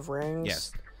amount of rings.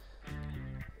 Yes.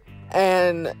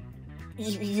 And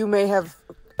you may have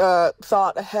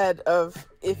thought ahead of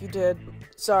if you did.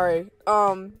 Sorry.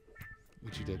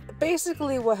 What you did?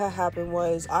 Basically what had happened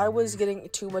was I was getting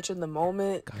too much in the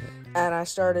moment and I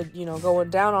started, going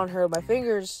down on her with my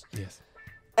fingers. Yes.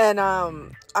 And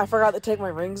I forgot to take my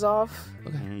rings off.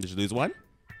 Okay. Did you lose one?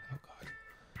 Oh God.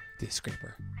 The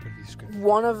scraper. What did you scrape?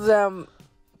 One of them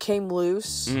came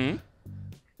loose. Mm-hmm.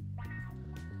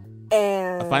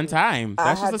 And A fun time. I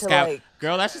That's had just a to,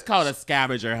 girl, that's just called a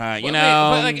scavenger hunt, you Wait,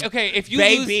 know? but like, okay, if you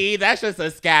Baby, lose... that's just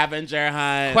a scavenger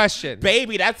hunt. Question.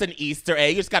 Baby, that's an Easter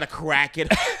egg. You just gotta crack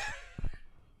it.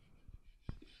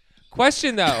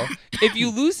 Question though, if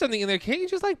you lose something in there, can't you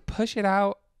just like push it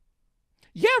out?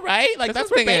 Yeah, right? Like, that's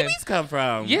what where I'm thinking. babies come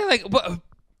from. Yeah, like, but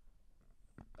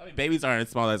I mean, babies aren't as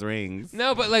small as rings.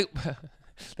 no, but like,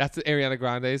 that's the Ariana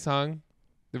Grande song,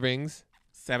 The Rings.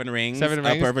 7 rings. 7 rings.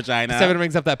 Up her vagina. 7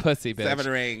 rings up that pussy, bitch. 7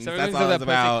 rings. 7 That's rings all up it's that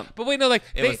pussy. about. But wait, no, like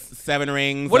It was 7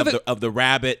 rings What of the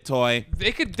rabbit toy.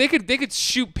 they could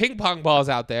shoot ping pong balls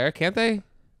out there, can't they?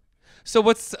 So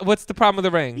what's the problem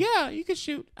with the ring? Yeah, you could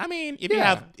shoot. I mean, if you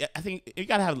have, I think you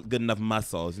gotta have good enough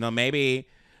muscles.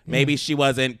 Maybe she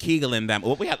wasn't kegeling them.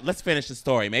 Well, let's finish the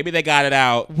story. Maybe they got it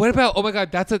out. What about? Oh my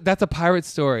God, that's a pirate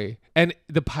story, and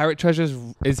the pirate treasure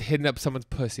is hidden up someone's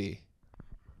pussy.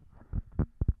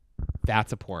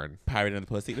 That's a porn. Pirate of the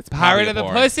pussy. It's Pirate of the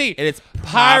porn. pussy. It is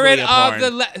Pirate probably a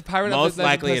of porn. the pirate Most of the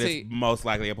likely, pussy. it is most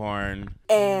likely a porn.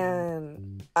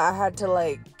 And I had to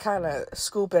like kind of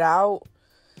scoop it out.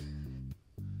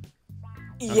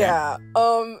 Yeah.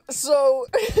 So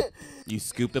You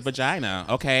scoop the vagina.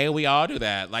 Okay, we all do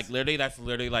that. Like literally,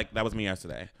 that was me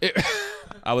yesterday.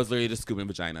 I was literally just scooping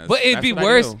vaginas. But it'd That's be what I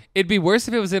worse. do. It'd be worse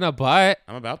if it was in a butt.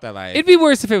 I'm about that life. It'd be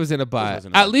worse if it was in a butt. was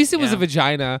in a At butt. least it was Yeah. a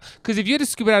vagina. Because if you had to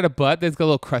scoop it out of a butt, there's got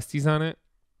little crusties on it.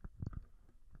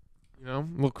 Little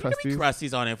There could be crusties.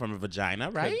 crusties on it from a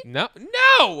vagina, right? No.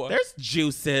 There's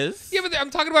juices. Yeah, but I'm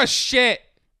talking about shit.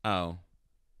 Oh.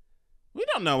 We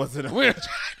don't know what's in a We- vagina.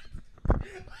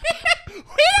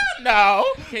 We don't know.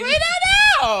 We don't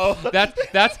know.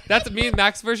 That's me and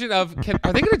Mac's version of.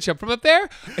 Are they gonna jump from up there?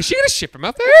 Is she gonna shit from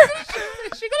up there?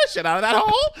 Is she gonna shit out of that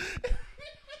hole?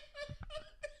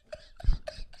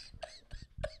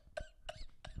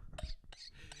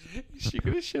 Is she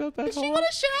gonna shit out that Is hole? she gonna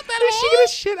shit out that Is hole? she gonna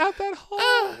shit out that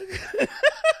hole?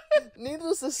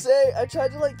 needless to say, I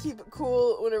tried to like keep it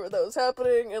cool whenever that was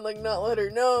happening and like not let her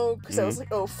know because I was like,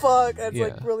 oh fuck, and it's Yeah.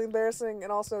 like really embarrassing.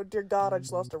 And also, dear God, I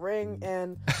just lost a ring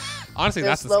and Honestly,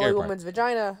 that's this the lovely scary part. woman's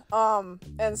vagina.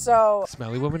 And so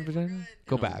Smelly woman vagina?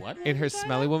 Go back. what In her vagina?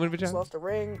 smelly woman just vagina? lost a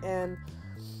ring and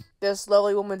this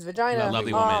lovely woman's vagina.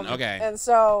 Lovely woman, okay. And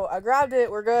so I grabbed it.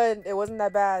 We're good. It wasn't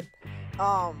that bad.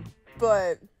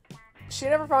 But she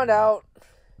never found out.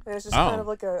 And it's just kind of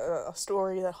like a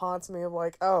story that haunts me of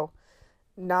like, oh,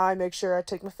 now I make sure I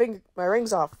take my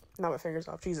rings off. Not my fingers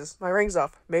off. Jesus, my rings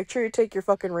off. Make sure you take your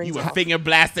fucking rings You were off. finger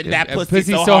blasting that Yeah, pussy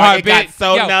so hard it got bitch.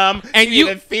 so Yo, numb, and you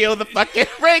didn't even feel the fucking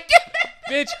ring.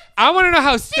 Bitch, I want to know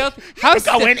how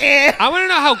Going in. I want to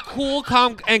know how cool,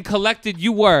 calm, and collected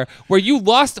you were, where you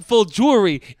lost full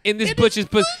jewelry in this bitch's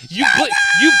pussy. You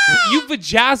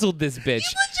vajazzled this bitch.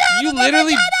 You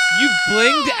literally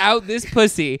blinged out this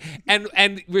pussy, and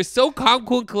we're so calm,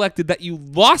 cool, and collected that you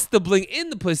lost the bling in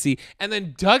the pussy and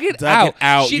then dug it out.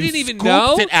 She You didn't even scooped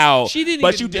know. it out. She didn't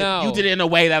but even you know. did. You did it in a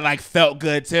way that like felt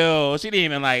good too. She didn't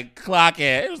even like clock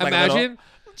it. It was like a little- Imagine.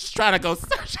 just trying to go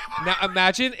search. Now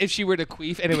imagine if she were to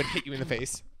queef and it would hit you in the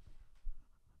face.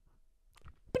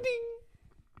 Ba-ding.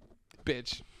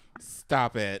 Bitch.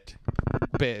 Stop it.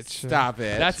 Bitch. Stop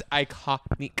it. That's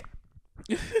iconic.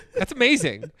 That's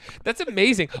amazing. That's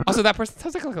amazing. Also, that person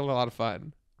sounds like a lot of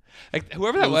fun. Like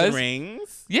whoever that Losing was.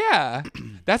 Rings. Yeah.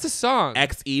 That's a song.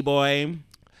 Ex-E-Boy.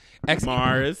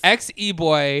 Mars.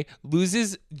 Ex-E-Boy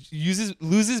loses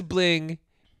bling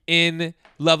in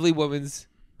lovely woman's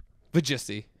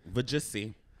vajussi.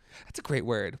 Vajussi. That's a great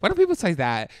word. Why don't people say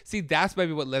that? See, that's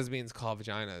maybe what lesbians call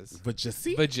vaginas.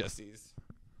 Vajussi? Vajussies.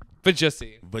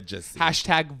 Vajussi. Vajussi.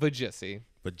 Hashtag vajussi.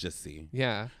 Vajussi.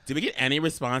 Yeah. Did we get any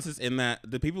responses in that?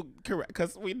 Did people correct?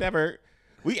 Because we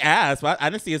asked, but I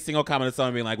didn't see a single comment of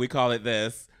someone being like, we call it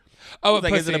this. Oh,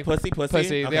 like, is it a pussy?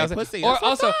 Pussy. Okay, pussy. Or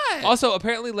That's also,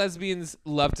 apparently lesbians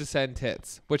love to send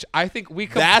tits, which I think we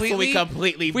completely. That's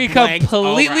what we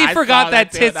completely forgot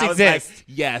that tits I was exist. like,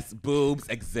 yes, boobs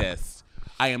exist.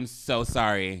 I am so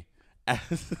sorry. No.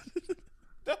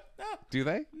 Do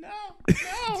they? No.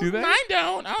 Do they? Mine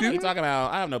don't. I don't know what you're talking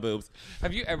about. I have no boobs.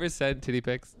 Have you ever sent titty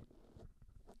pics?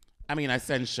 I mean, I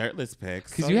send shirtless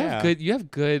pics. Because so you yeah. look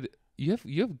good.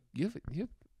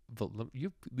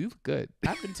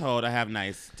 I've been told I have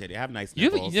nice titty. I have nice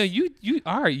You nipples. my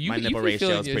My nipple be ratio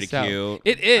feeling is pretty yourself. cute.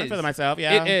 It is. I feel myself,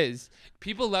 yeah. It is.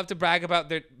 People love to brag about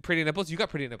their pretty nipples. You got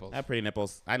pretty nipples. I have pretty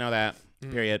nipples. I know that.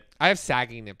 Period. I have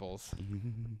saggy nipples.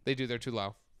 They're too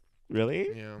low. Really?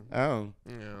 Yeah. Oh.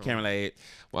 Yeah. Can't relate.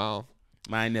 Well,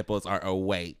 My nipples are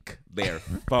awake. They're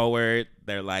forward.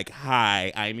 They're like,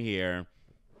 hi, I'm here.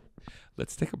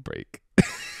 let's take a break.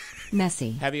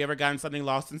 Messy. Have you ever gotten something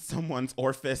lost in someone's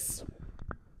orifice?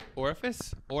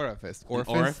 Orifice? Orifice.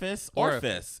 Orifice?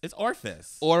 Orifice. It's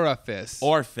orifice. Orifice.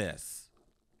 Orifice.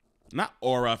 Not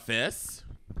orifice.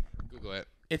 Google it.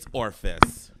 It's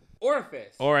orifice.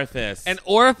 Orifice. Orifice. An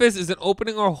orifice is an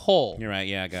opening or hole. You're right.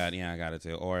 Yeah, I got it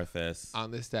too. Orifice.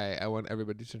 On this day, I want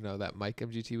everybody to know that Mike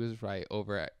MGT was right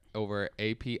over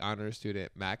AP honors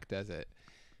student Mac Desert.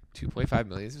 2.5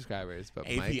 million subscribers, but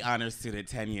AP Mike, honors student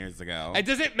 10 years ago. it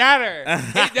doesn't matter.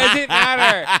 It doesn't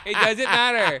matter. It doesn't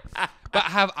matter. But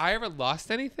have I ever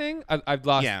lost anything? I've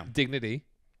lost dignity,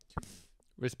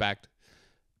 respect.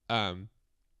 I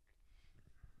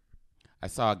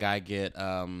saw a guy get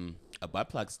a butt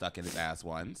plug stuck in his ass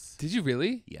once. Did you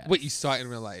really? Yes. Wait, you saw it in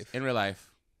real life? In real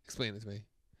life. Explain it to me.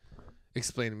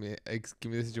 Explain to me.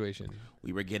 Give me the situation.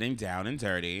 We were getting down and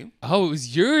dirty. Oh, it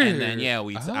was yours. And then,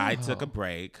 I took a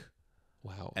break.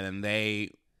 Wow. And then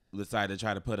they decided to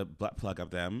try to put a butt plug up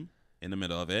them in the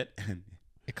middle of it.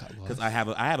 Because I have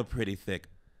a pretty thick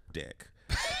dick.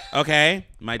 Okay?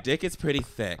 My dick is pretty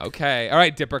thick. Okay. All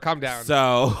right, Dipper, calm down.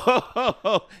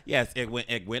 So, yes, it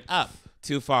went up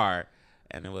too far.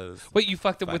 And it was Wait, you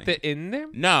fucked up funny. with it in there?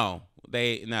 No.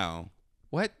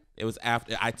 What? It was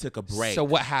after I took a break. So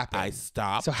what happened? I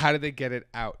stopped. So how did they get it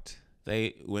out?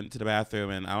 They went to the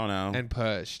bathroom and I don't know. And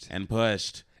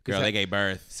pushed. Girl, they gave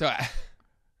birth. So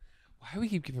why do we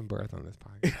keep giving birth on this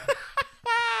podcast?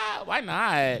 Why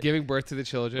not? Giving birth to the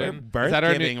children. We're birth Is that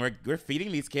our giving. We're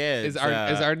feeding these kids. Is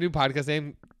our new podcast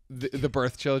name the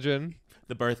Birth Children?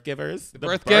 The birth givers? The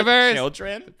birth givers?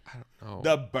 Children? I don't know.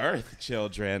 The birth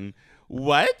children.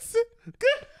 What?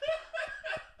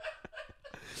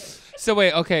 So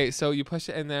wait, okay, so you push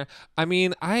it in there. I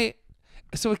mean, it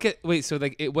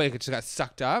just got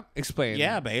sucked up? Explain.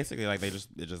 Yeah, basically, like it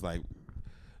just like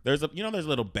there's a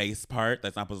little base part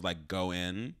that's not supposed to like go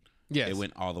in. Yes. It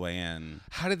went all the way in.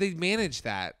 How did they manage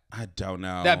that? I don't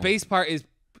know. That base part is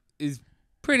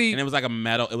pretty. And it was like a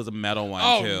metal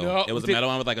one too. No. It was a metal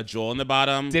one with like a jewel in the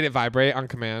bottom. Did it vibrate on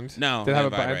command? No, Did it it have a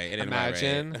didn't vibrate. It didn't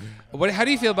Imagine. vibrate. How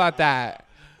do you feel about that?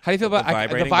 How do you feel about The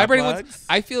vibrating the vibrating butt ones? plugs?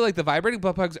 I feel like the vibrating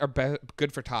butt plugs are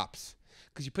good for tops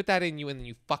because you put that in you and then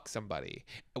you fuck somebody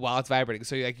while it's vibrating.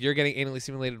 So you're getting anally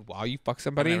stimulated while you fuck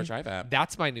somebody. I've never tried that.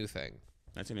 That's my new thing.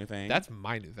 That's your new thing. That's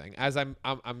my new thing. As I'm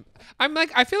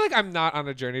like I feel like I'm not on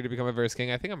a journey to become a verse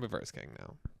king. I think I'm a verse king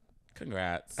now.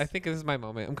 Congrats. I think this is my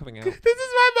moment. I'm coming out. This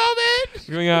is my moment.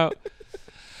 Coming out.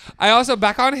 I also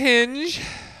back on Hinge.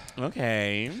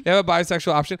 Okay. They have a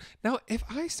bisexual option. Now, if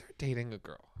I start dating a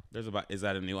girl. Is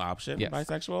that a new option? Yes.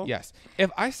 Bisexual? Yes. If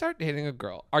I start dating a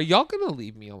girl, are y'all going to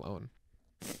leave me alone?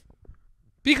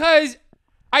 Because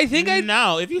I think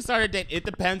No, if you started dating, it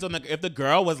depends on if the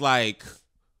girl was like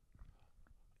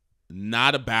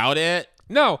not about it.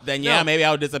 No. Then maybe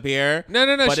I would disappear. No.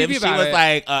 But She'd if be she about was it.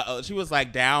 like, she was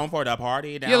like down for the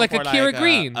party, down like for a Kira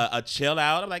Green. a chill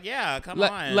out. I'm like, yeah, come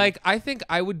on. Like I think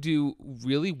I would do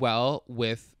really well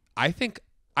with. I think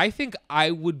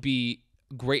I would be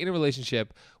great in a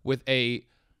relationship with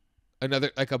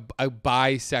another like a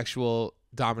bisexual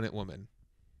dominant woman.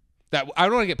 That I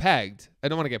don't want to get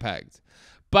pegged.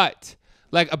 But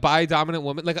like a bi dominant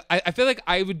woman, like I feel like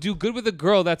I would do good with a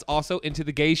girl that's also into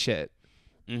the gay shit.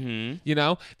 Mm-hmm. You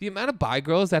know, the amount of bi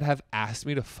girls that have asked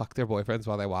me to fuck their boyfriends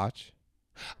while they watch.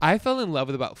 I fell in love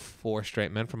with about 4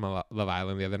 straight men from Love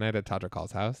Island the other night at Todrick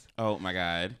Hall's house. Oh my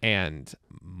God. And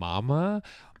Mama.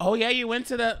 Oh yeah, you went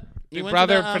to the Big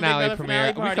Brother finale Big Brother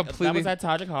premiere. party. We completely. That was at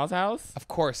Todrick Hall's house. Of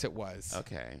course it was.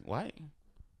 Okay, why?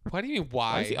 Why do you mean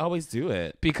Why does he always do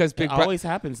it? Because it always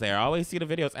happens there. I always see the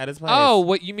videos at his place. Oh,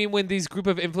 what you mean when these group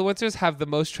of influencers have the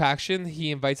most traction,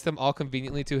 he invites them all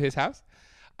conveniently to his house?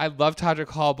 I love Todrick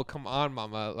Hall, but come on,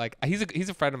 Mama. Like he's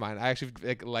a friend of mine. I actually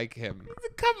like him.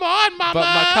 Come on, Mama.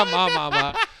 But come on,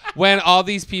 Mama. When all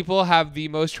these people have the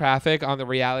most traffic on the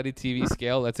reality TV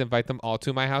scale, let's invite them all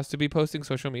to my house to be posting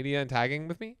social media and tagging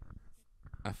with me.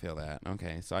 I feel that.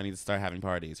 Okay, so I need to start having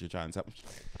parties. You're trying to tell me.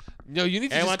 No, you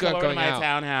need to Everyone just go come over to going my out.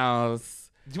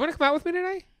 townhouse. Do you want to come out with me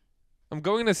tonight? I'm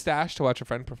going to Stash to watch a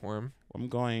friend perform. I'm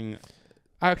going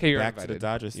Okay, you're back invited. to the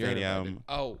Dodger You're Stadium invited.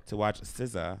 Oh, to watch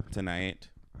SZA tonight.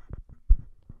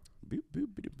 Boop, boop,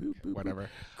 boop, boop, boop, whatever.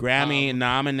 Grammy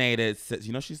nominated.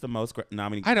 You know she's the most I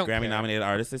don't Grammy care. nominated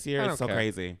artist this year. I It's so don't care.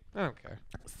 crazy. I don't care.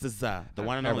 SZA, the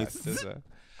one and I only don't care about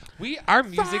SZA. Our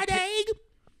music. Friday.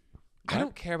 I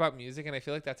don't care about music, and I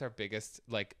feel like that's our biggest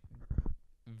like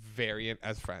variant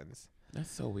as friends. That's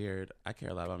so weird. I care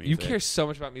a lot about music. You care so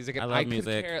much about music, and I love could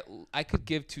music. I could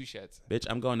give 2 shits. Bitch,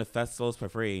 I'm going to festivals for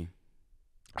free.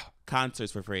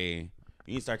 Concerts for free.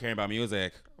 You need to start caring about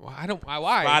music. Well, I don't.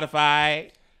 Why?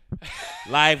 Spotify,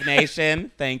 Live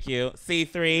Nation, thank you.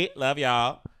 C3, love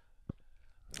y'all.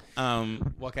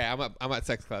 Okay, I'm at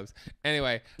sex clubs.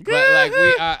 Anyway, but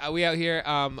like we out here.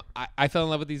 I fell in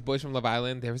love with these boys from Love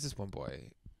Island. There was this one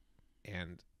boy,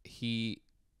 and he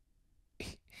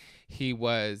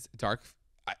was dark.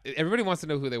 Everybody wants to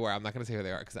know who they were. I'm not gonna say who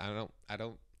they are because I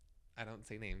don't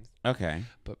say names. Okay.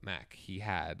 But Mac, he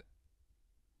had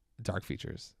dark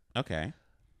features. Okay.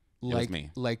 Like was me.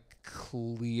 Like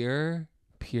clear,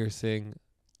 piercing,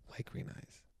 like green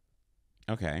eyes.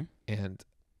 Okay. And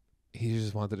he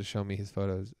just wanted to show me his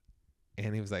photos,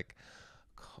 and he was like,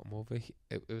 "Come over here."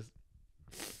 It was.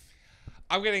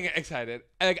 I'm getting excited.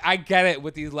 Like I get it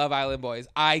with these Love Island boys.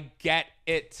 I get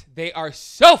it. They are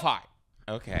so fine.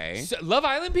 Okay. So, Love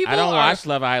Island people. I don't are, watch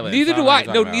Love Island. Neither so do know I. what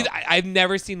No, you're talking neither. about. I've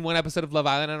never seen one episode of Love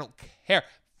Island. I don't care.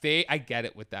 I get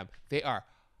it with them. They are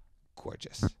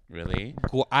gorgeous. Really?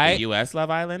 Cool. The U.S.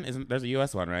 Love Island? There's a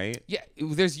U.S. one, right? Yeah,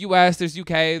 there's U.S., there's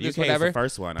U.K., there's UK whatever. is the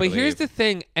first one, I But here's believe. the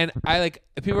thing, and I like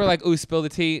people are like, "Oh, spill the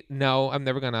tea." No, I'm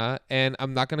never gonna, and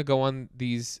I'm not gonna go on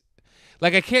these.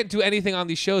 Like, I can't do anything on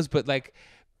these shows, but like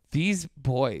these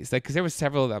boys, like, because there was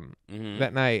several of them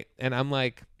that night, and I'm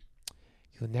like,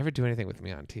 you'll never do anything with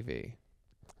me on TV,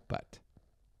 but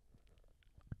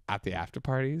at the after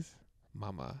parties,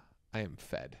 Mama, I am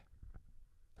fed.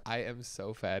 I am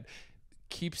so fed.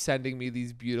 Keep sending me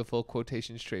these beautiful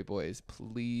quotation straight boys,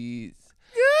 please.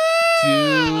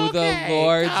 Do the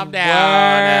Lord's Calm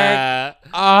down.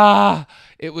 work.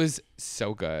 It was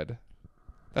so good.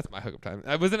 That's my hookup time.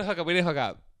 I wasn't a hookup. We didn't hook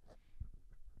up.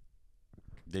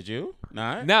 Did you?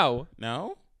 Not? No.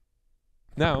 No?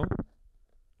 No.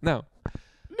 No.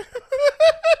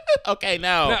 Okay,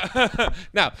 no.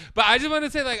 No. But I just want to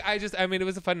say, like, I mean, it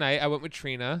was a fun night. I went with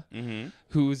Trina,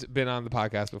 who's been on the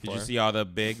podcast before. Did you see all the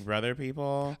Big Brother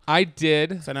people? I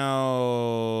did. So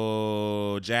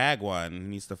no, Jag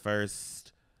won. He's the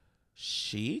first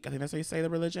sheik. I think that's how you say the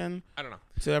religion. I don't know.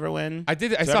 To ever win. I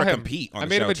did. I To saw ever him. compete on I the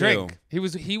made him show, a drink.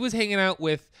 too. He was hanging out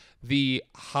with the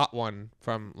hot one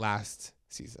from last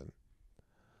season.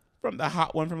 From the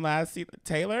hot one from last season.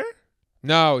 Taylor?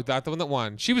 No, not the one that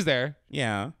won. She was there.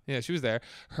 Yeah. Yeah, she was there.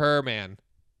 Her man.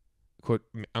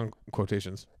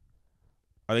 Quotations.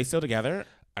 Are they still together?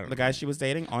 I don't The know. guy she was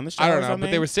dating on the show I or don't know, but something?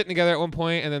 they were sitting together at one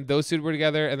point, and then those two were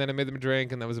together, and then I made them a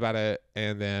drink, and that was about it.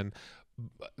 And then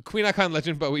Queen Icon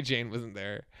legend Bowie Jane wasn't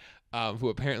there, who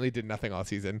apparently did nothing all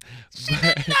season.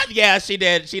 Yeah, she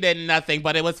did. She did nothing,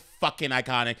 but it was fucking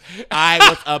iconic. I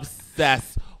was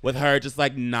obsessed with her just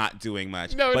like not doing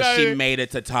much. No, but no. she made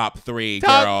it to top 3,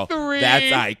 Top girl. 3. That's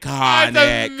iconic.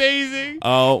 That's amazing.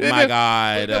 Oh my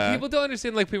God. No, people don't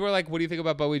understand. Like, people are like, "What do you think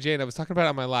about Bowie Jane?" I was talking about it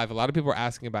on my live. A lot of people were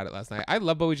asking about it last night. I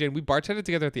love Bowie Jane. We bartended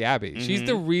together at the Abbey. She's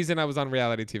the reason I was on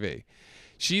reality TV.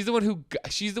 She's the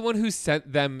one who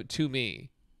sent them to me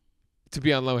to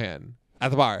be on Lohan at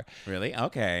the bar. Really?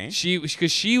 Okay.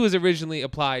 Because she was originally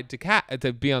applied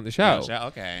to be on the show.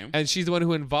 Okay. And she's the one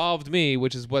who involved me,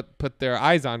 which is what put their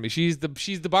eyes on me. She's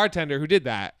the bartender who did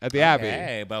that at the Abbey.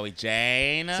 Okay, Bowie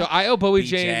Jane. So I owe Bowie BJ.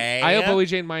 Jane. I owe Bowie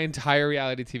Jane my entire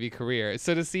reality TV career.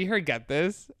 So to see her get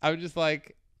this, I'm just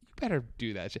like, you better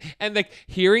do that shit. And like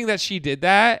hearing that she did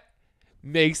that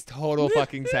makes total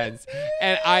fucking sense,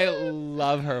 and I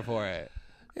love her for it.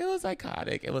 It was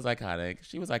iconic. It was iconic.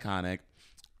 She was iconic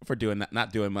for doing that,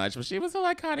 not doing much, but she was so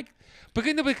iconic.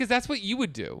 Because that's what you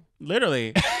would do.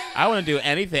 Literally, I wouldn't do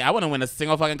anything. I wouldn't win a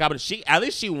single fucking competition. At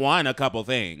least she won a couple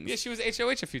things. Yeah, she was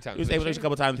HOH a few times. She was HOH a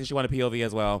couple times. I think she won a POV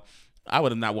as well. I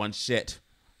would have not won shit.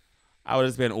 I would have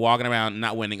just been walking around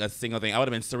not winning a single thing. I would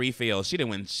have been Cirie Fields. She didn't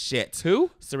win shit.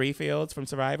 Who? Cirie Fields from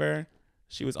Survivor.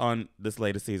 She was on this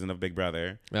latest season of Big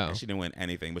Brother. Oh. And she didn't win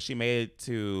anything, but she made it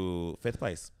to 5th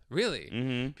place. Really?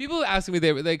 Mm-hmm. People asking me,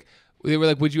 they were like,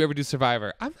 would you ever do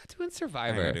Survivor? I'm not doing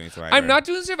Survivor. I'm not doing Survivor. I'm not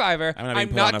doing Survivor.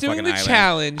 I'm not doing the island.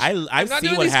 challenge. I've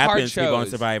seen what happens to people on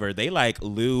Survivor. They like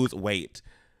lose weight.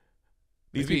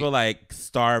 These people like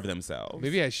starve themselves.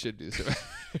 Maybe I should do Survivor.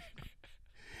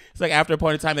 It's like after a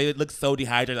point in time, they look so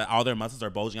dehydrated that all their muscles are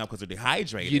bulging up because they're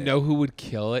dehydrated. You know who would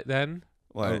kill it then?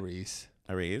 What? Reese.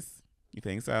 Reese? You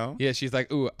think so? Yeah, she's like,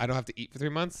 ooh, I don't have to eat for 3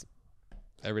 months.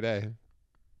 Every day.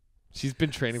 She's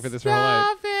been training for this her whole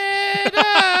life.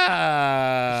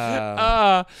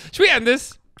 Should we end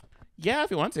this? Yeah,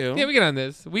 if you want to. Yeah, we can end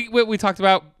this. We talked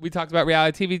about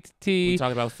reality TV. We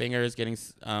talked about fingers getting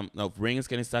rings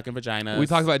getting stuck in vaginas. We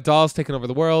talked about dolls taking over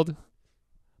the world.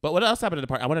 But what else happened at the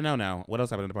party? I want to know now. What else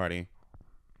happened at the party?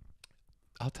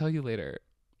 I'll tell you later.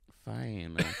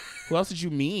 Fine. Who else did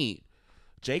you meet?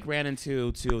 Jake ran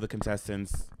into 2 of the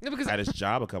contestants at his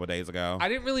job a couple days ago.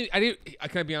 Can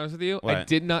I be honest with you? What? I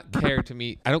did not care to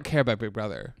meet. I don't care about Big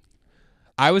Brother.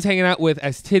 I was hanging out with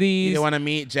STDs. You didn't want to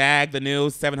meet Jag, the new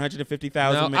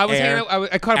 $750,000. No, I was hanging out.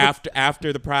 I caught up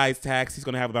after the prize tax. He's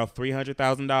gonna have about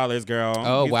 $300,000, girl.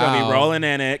 Oh, he's wow. gonna be rolling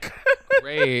in it.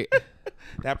 Great.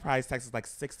 That prize tax is like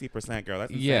 60%, girl.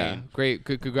 That's insane. Yeah, great.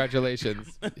 Good,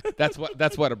 congratulations. That's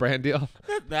what a brand deal.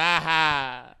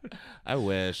 I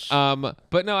wish.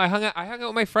 But no, I hung out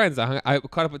with my friends. I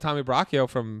caught up with Tommy Bracchio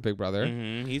from Big Brother.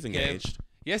 Mm-hmm. He's engaged.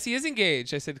 Yes, he is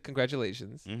engaged. I said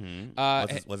congratulations. Mm-hmm.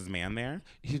 Was his man there?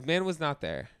 His man was not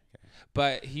there,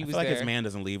 but he was I feel like there. his man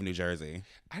doesn't leave New Jersey.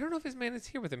 I don't know if his man is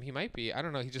here with him. He might be. I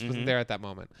don't know. He just wasn't there at that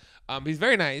moment. He's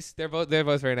very nice. They're both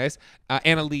very nice.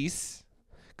 Annalise,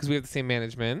 because we have the same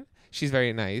management. She's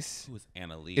very nice. Who is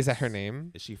Annalise? Is that her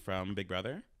name? Is she from Big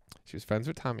Brother? She was friends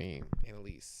with Tommy.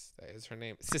 Annalise. That is her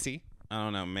name. Sissy. I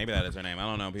don't know. Maybe that is her name. I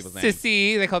don't know people's names.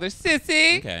 Sissy. They called her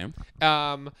Sissy. Okay.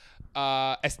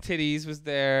 S Titties was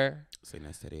there. Say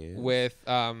nice titties. With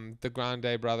the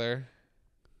Grande brother.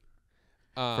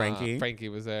 Frankie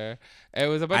was there. It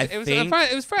was a bunch. It was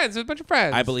friends. It was a bunch of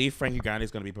friends. I believe Frankie Grande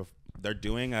is going to be. They're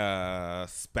doing a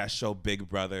special Big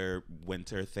Brother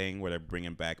winter thing where they're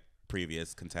bringing back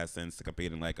previous contestants to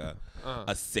compete in like a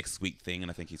 6-week thing,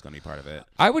 and I think he's going to be part of it.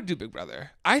 I would do Big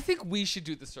Brother. I think we should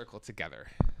do the circle together.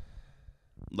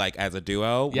 Like as a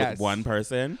duo with one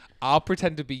person. I'll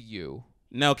pretend to be you.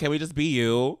 No, can we just be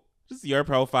you? Just your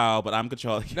profile, but I'm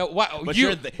controlling. No, why? But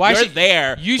you're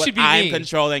there. You should be I'm me.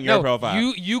 controlling your profile.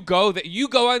 You go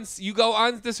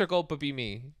on the circle, but be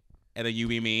me. And then you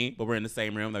be me, but we're in the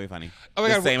same room. That'd be funny. Oh my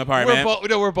God, same apartment.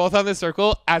 We're both on the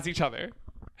circle as each other,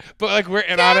 but like we're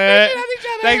in on it.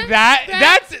 Like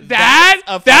that's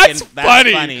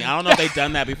funny. I don't know if they've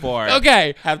done that before.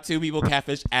 Okay, have 2 people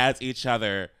catfish as each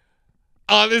other.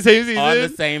 On the same season? On the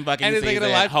same fucking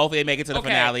season. Hopefully they make it to the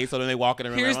finale, so then they walk in the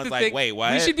room and everyone's like, wait,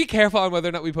 what? We should be careful on whether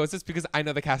or not we post this because I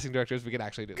know the casting directors, we can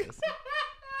actually do this.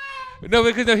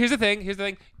 Because here's the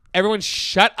thing. Everyone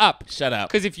shut up. Shut up.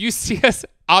 Because if you see us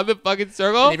on the fucking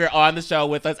circle. And if you're on the show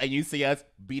with us and you see us,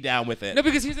 be down with it. No,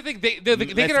 because here's the thing. They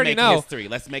can already know. History.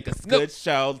 Let's make a good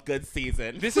show, good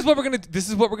season. This is what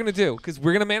we're gonna do because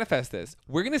we're gonna manifest this.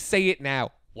 We're gonna say it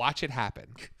now. Watch it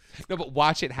happen. No, but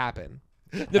watch it happen.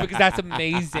 No, because that's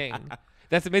amazing.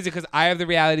 That's amazing because I have the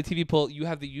reality TV poll. You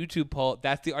have the YouTube poll.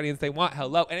 That's the audience they want.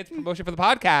 Hello. And it's promotion for the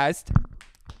podcast.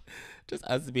 Just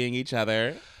us being each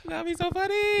other. That'd be so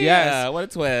funny. Yes. Yeah, what a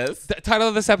twist. The title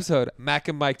of this episode, Mac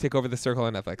and Mike Take Over the Circle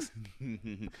on Netflix.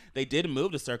 They did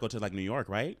move the circle to like New York,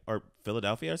 right? Or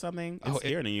Philadelphia or something. It's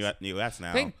here in the U.S.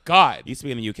 now. Thank God. It used to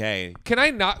be in the U.K. Can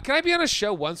I be on a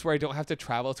show once where I don't have to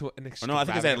travel to an extreme? No, I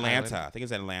think it's Atlanta. Island? I think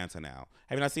it's Atlanta now.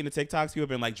 Have you not seen the TikToks? People have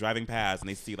been like driving past and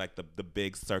they see like the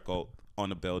big circle on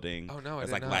the building. Oh no,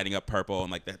 it's like lighting up purple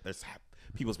and like there's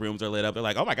people's rooms are lit up. They're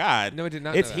like, oh my God. No, I did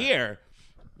not. It's know that. here.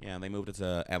 Yeah, they moved it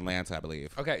to Atlanta, I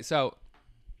believe. Okay, so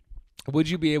would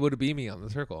you be able to be me on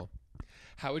the circle?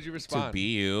 How would you respond? To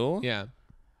be you? Yeah.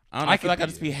 I don't know. I feel like I'd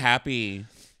just be happy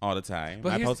all the time.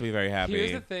 I'm supposed to be very happy.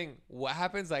 Here's the thing. What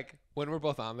happens like when we're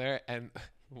both on there and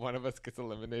one of us gets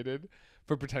eliminated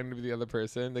for pretending to be the other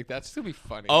person? Like that's just gonna be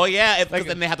funny. Oh yeah, because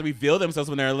then they have to reveal themselves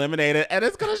when they're eliminated, and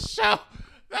it's gonna show.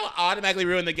 That will automatically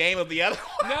ruin the game of the other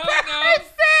one. No.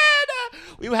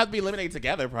 We would have to be eliminated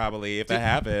together probably if that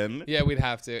happened. Yeah, we'd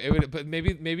have to. It would, but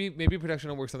maybe production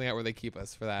will work something out where they keep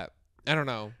us for that. I don't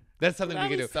know. That's something we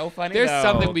could do. So funny. There's though.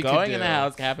 something we could do. Going in the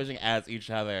house, catfishing as each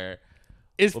other.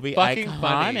 It's will be fucking iconic.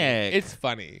 funny. It's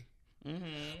funny.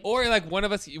 Mm-hmm. Or like one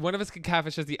of us can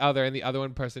catfish as the other, and the other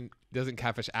one person doesn't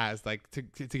catfish as, like, to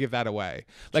give that away.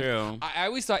 Like, True. I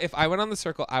always thought if I went on the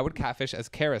circle, I would catfish as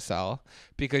Carousel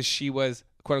because she was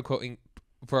quote unquote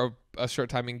for a short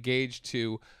time engaged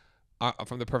to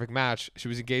from the Perfect Match. She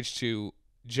was engaged to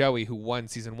Joey, who won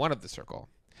season 1 of the Circle.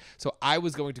 So I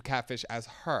was going to catfish as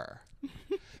her.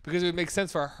 Because it would make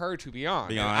sense for her to be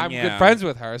on. I'm good friends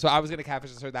with her, so I was gonna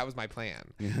catfish her. That was my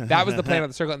plan. That was the plan on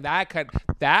the circle, and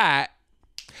that.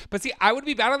 But see, I would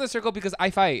be bad on the circle because I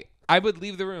fight. I would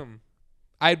leave the room.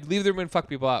 I'd leave the room and fuck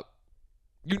people up.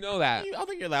 You know that. I don't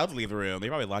think you're allowed to leave the room. They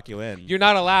probably lock you in. You're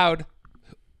not allowed.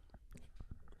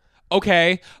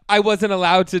 Okay, I wasn't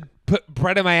allowed to put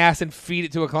bread in my ass and feed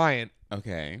it to a client.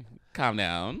 Okay, calm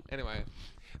down. Anyway.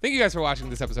 Thank you guys for watching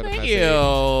this episode of Messy. Thank you.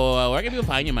 Where can people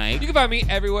find you, Mike? You can find me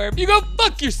everywhere. You go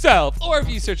fuck yourself. Or if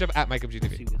you search up at Mike of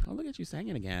GTV. Oh, look at you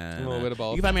singing again. A little bit of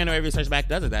both. You can find me on wherever your search back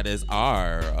does it. That is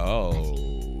RODNEY.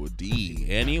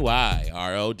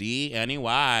 RODNEY.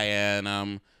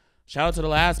 And shout out to the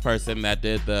last person that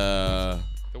did the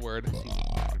word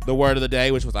of the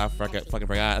day, which was I fucking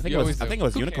forgot. I think it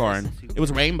was unicorn. It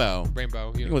was rainbow. Rainbow.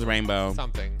 I think it was rainbow.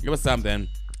 Something. It was something.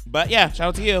 But yeah, shout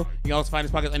out to you. You can also find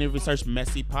this podcast anywhere you search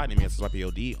MessyPod,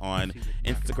 MessyPod on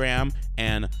Instagram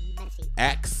and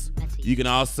X. You can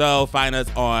also find us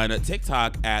on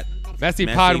TikTok at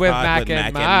MessyPod with Mac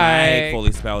and Mike.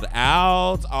 Fully spelled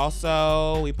out.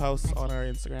 Also, we post on our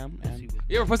Instagram. And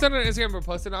yeah, we're posting on our Instagram. We're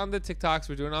posting on the TikToks.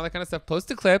 We're doing all that kind of stuff. Post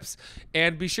the clips.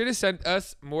 And be sure to send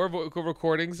us more vocal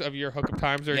recordings of your hookup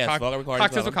times or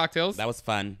cocktails with cocktails. That was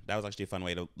fun. That was actually a fun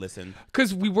way to listen.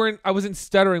 Because I wasn't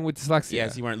stuttering with dyslexia.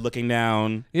 Yes, you weren't looking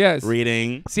down. Yes.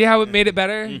 Reading. See how it made it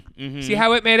better? Mm-hmm. See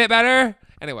how it made it better?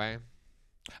 Anyway,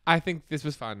 I think this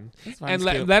was fun. And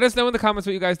let us know in the comments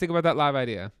what you guys think about that live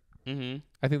idea. Mm-hmm.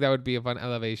 I think that would be a fun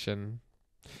elevation.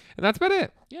 And that's about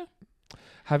it. Yeah.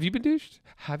 Have you been douched?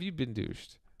 Have you been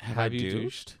douched? Have you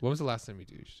douched? When was the last time you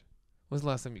douched? When was the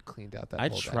last time you cleaned out that I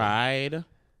whole day? tried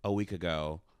a week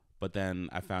ago, but then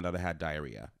I found out I had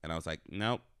diarrhea. And I was like,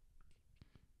 nope.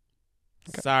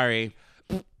 Okay. Sorry.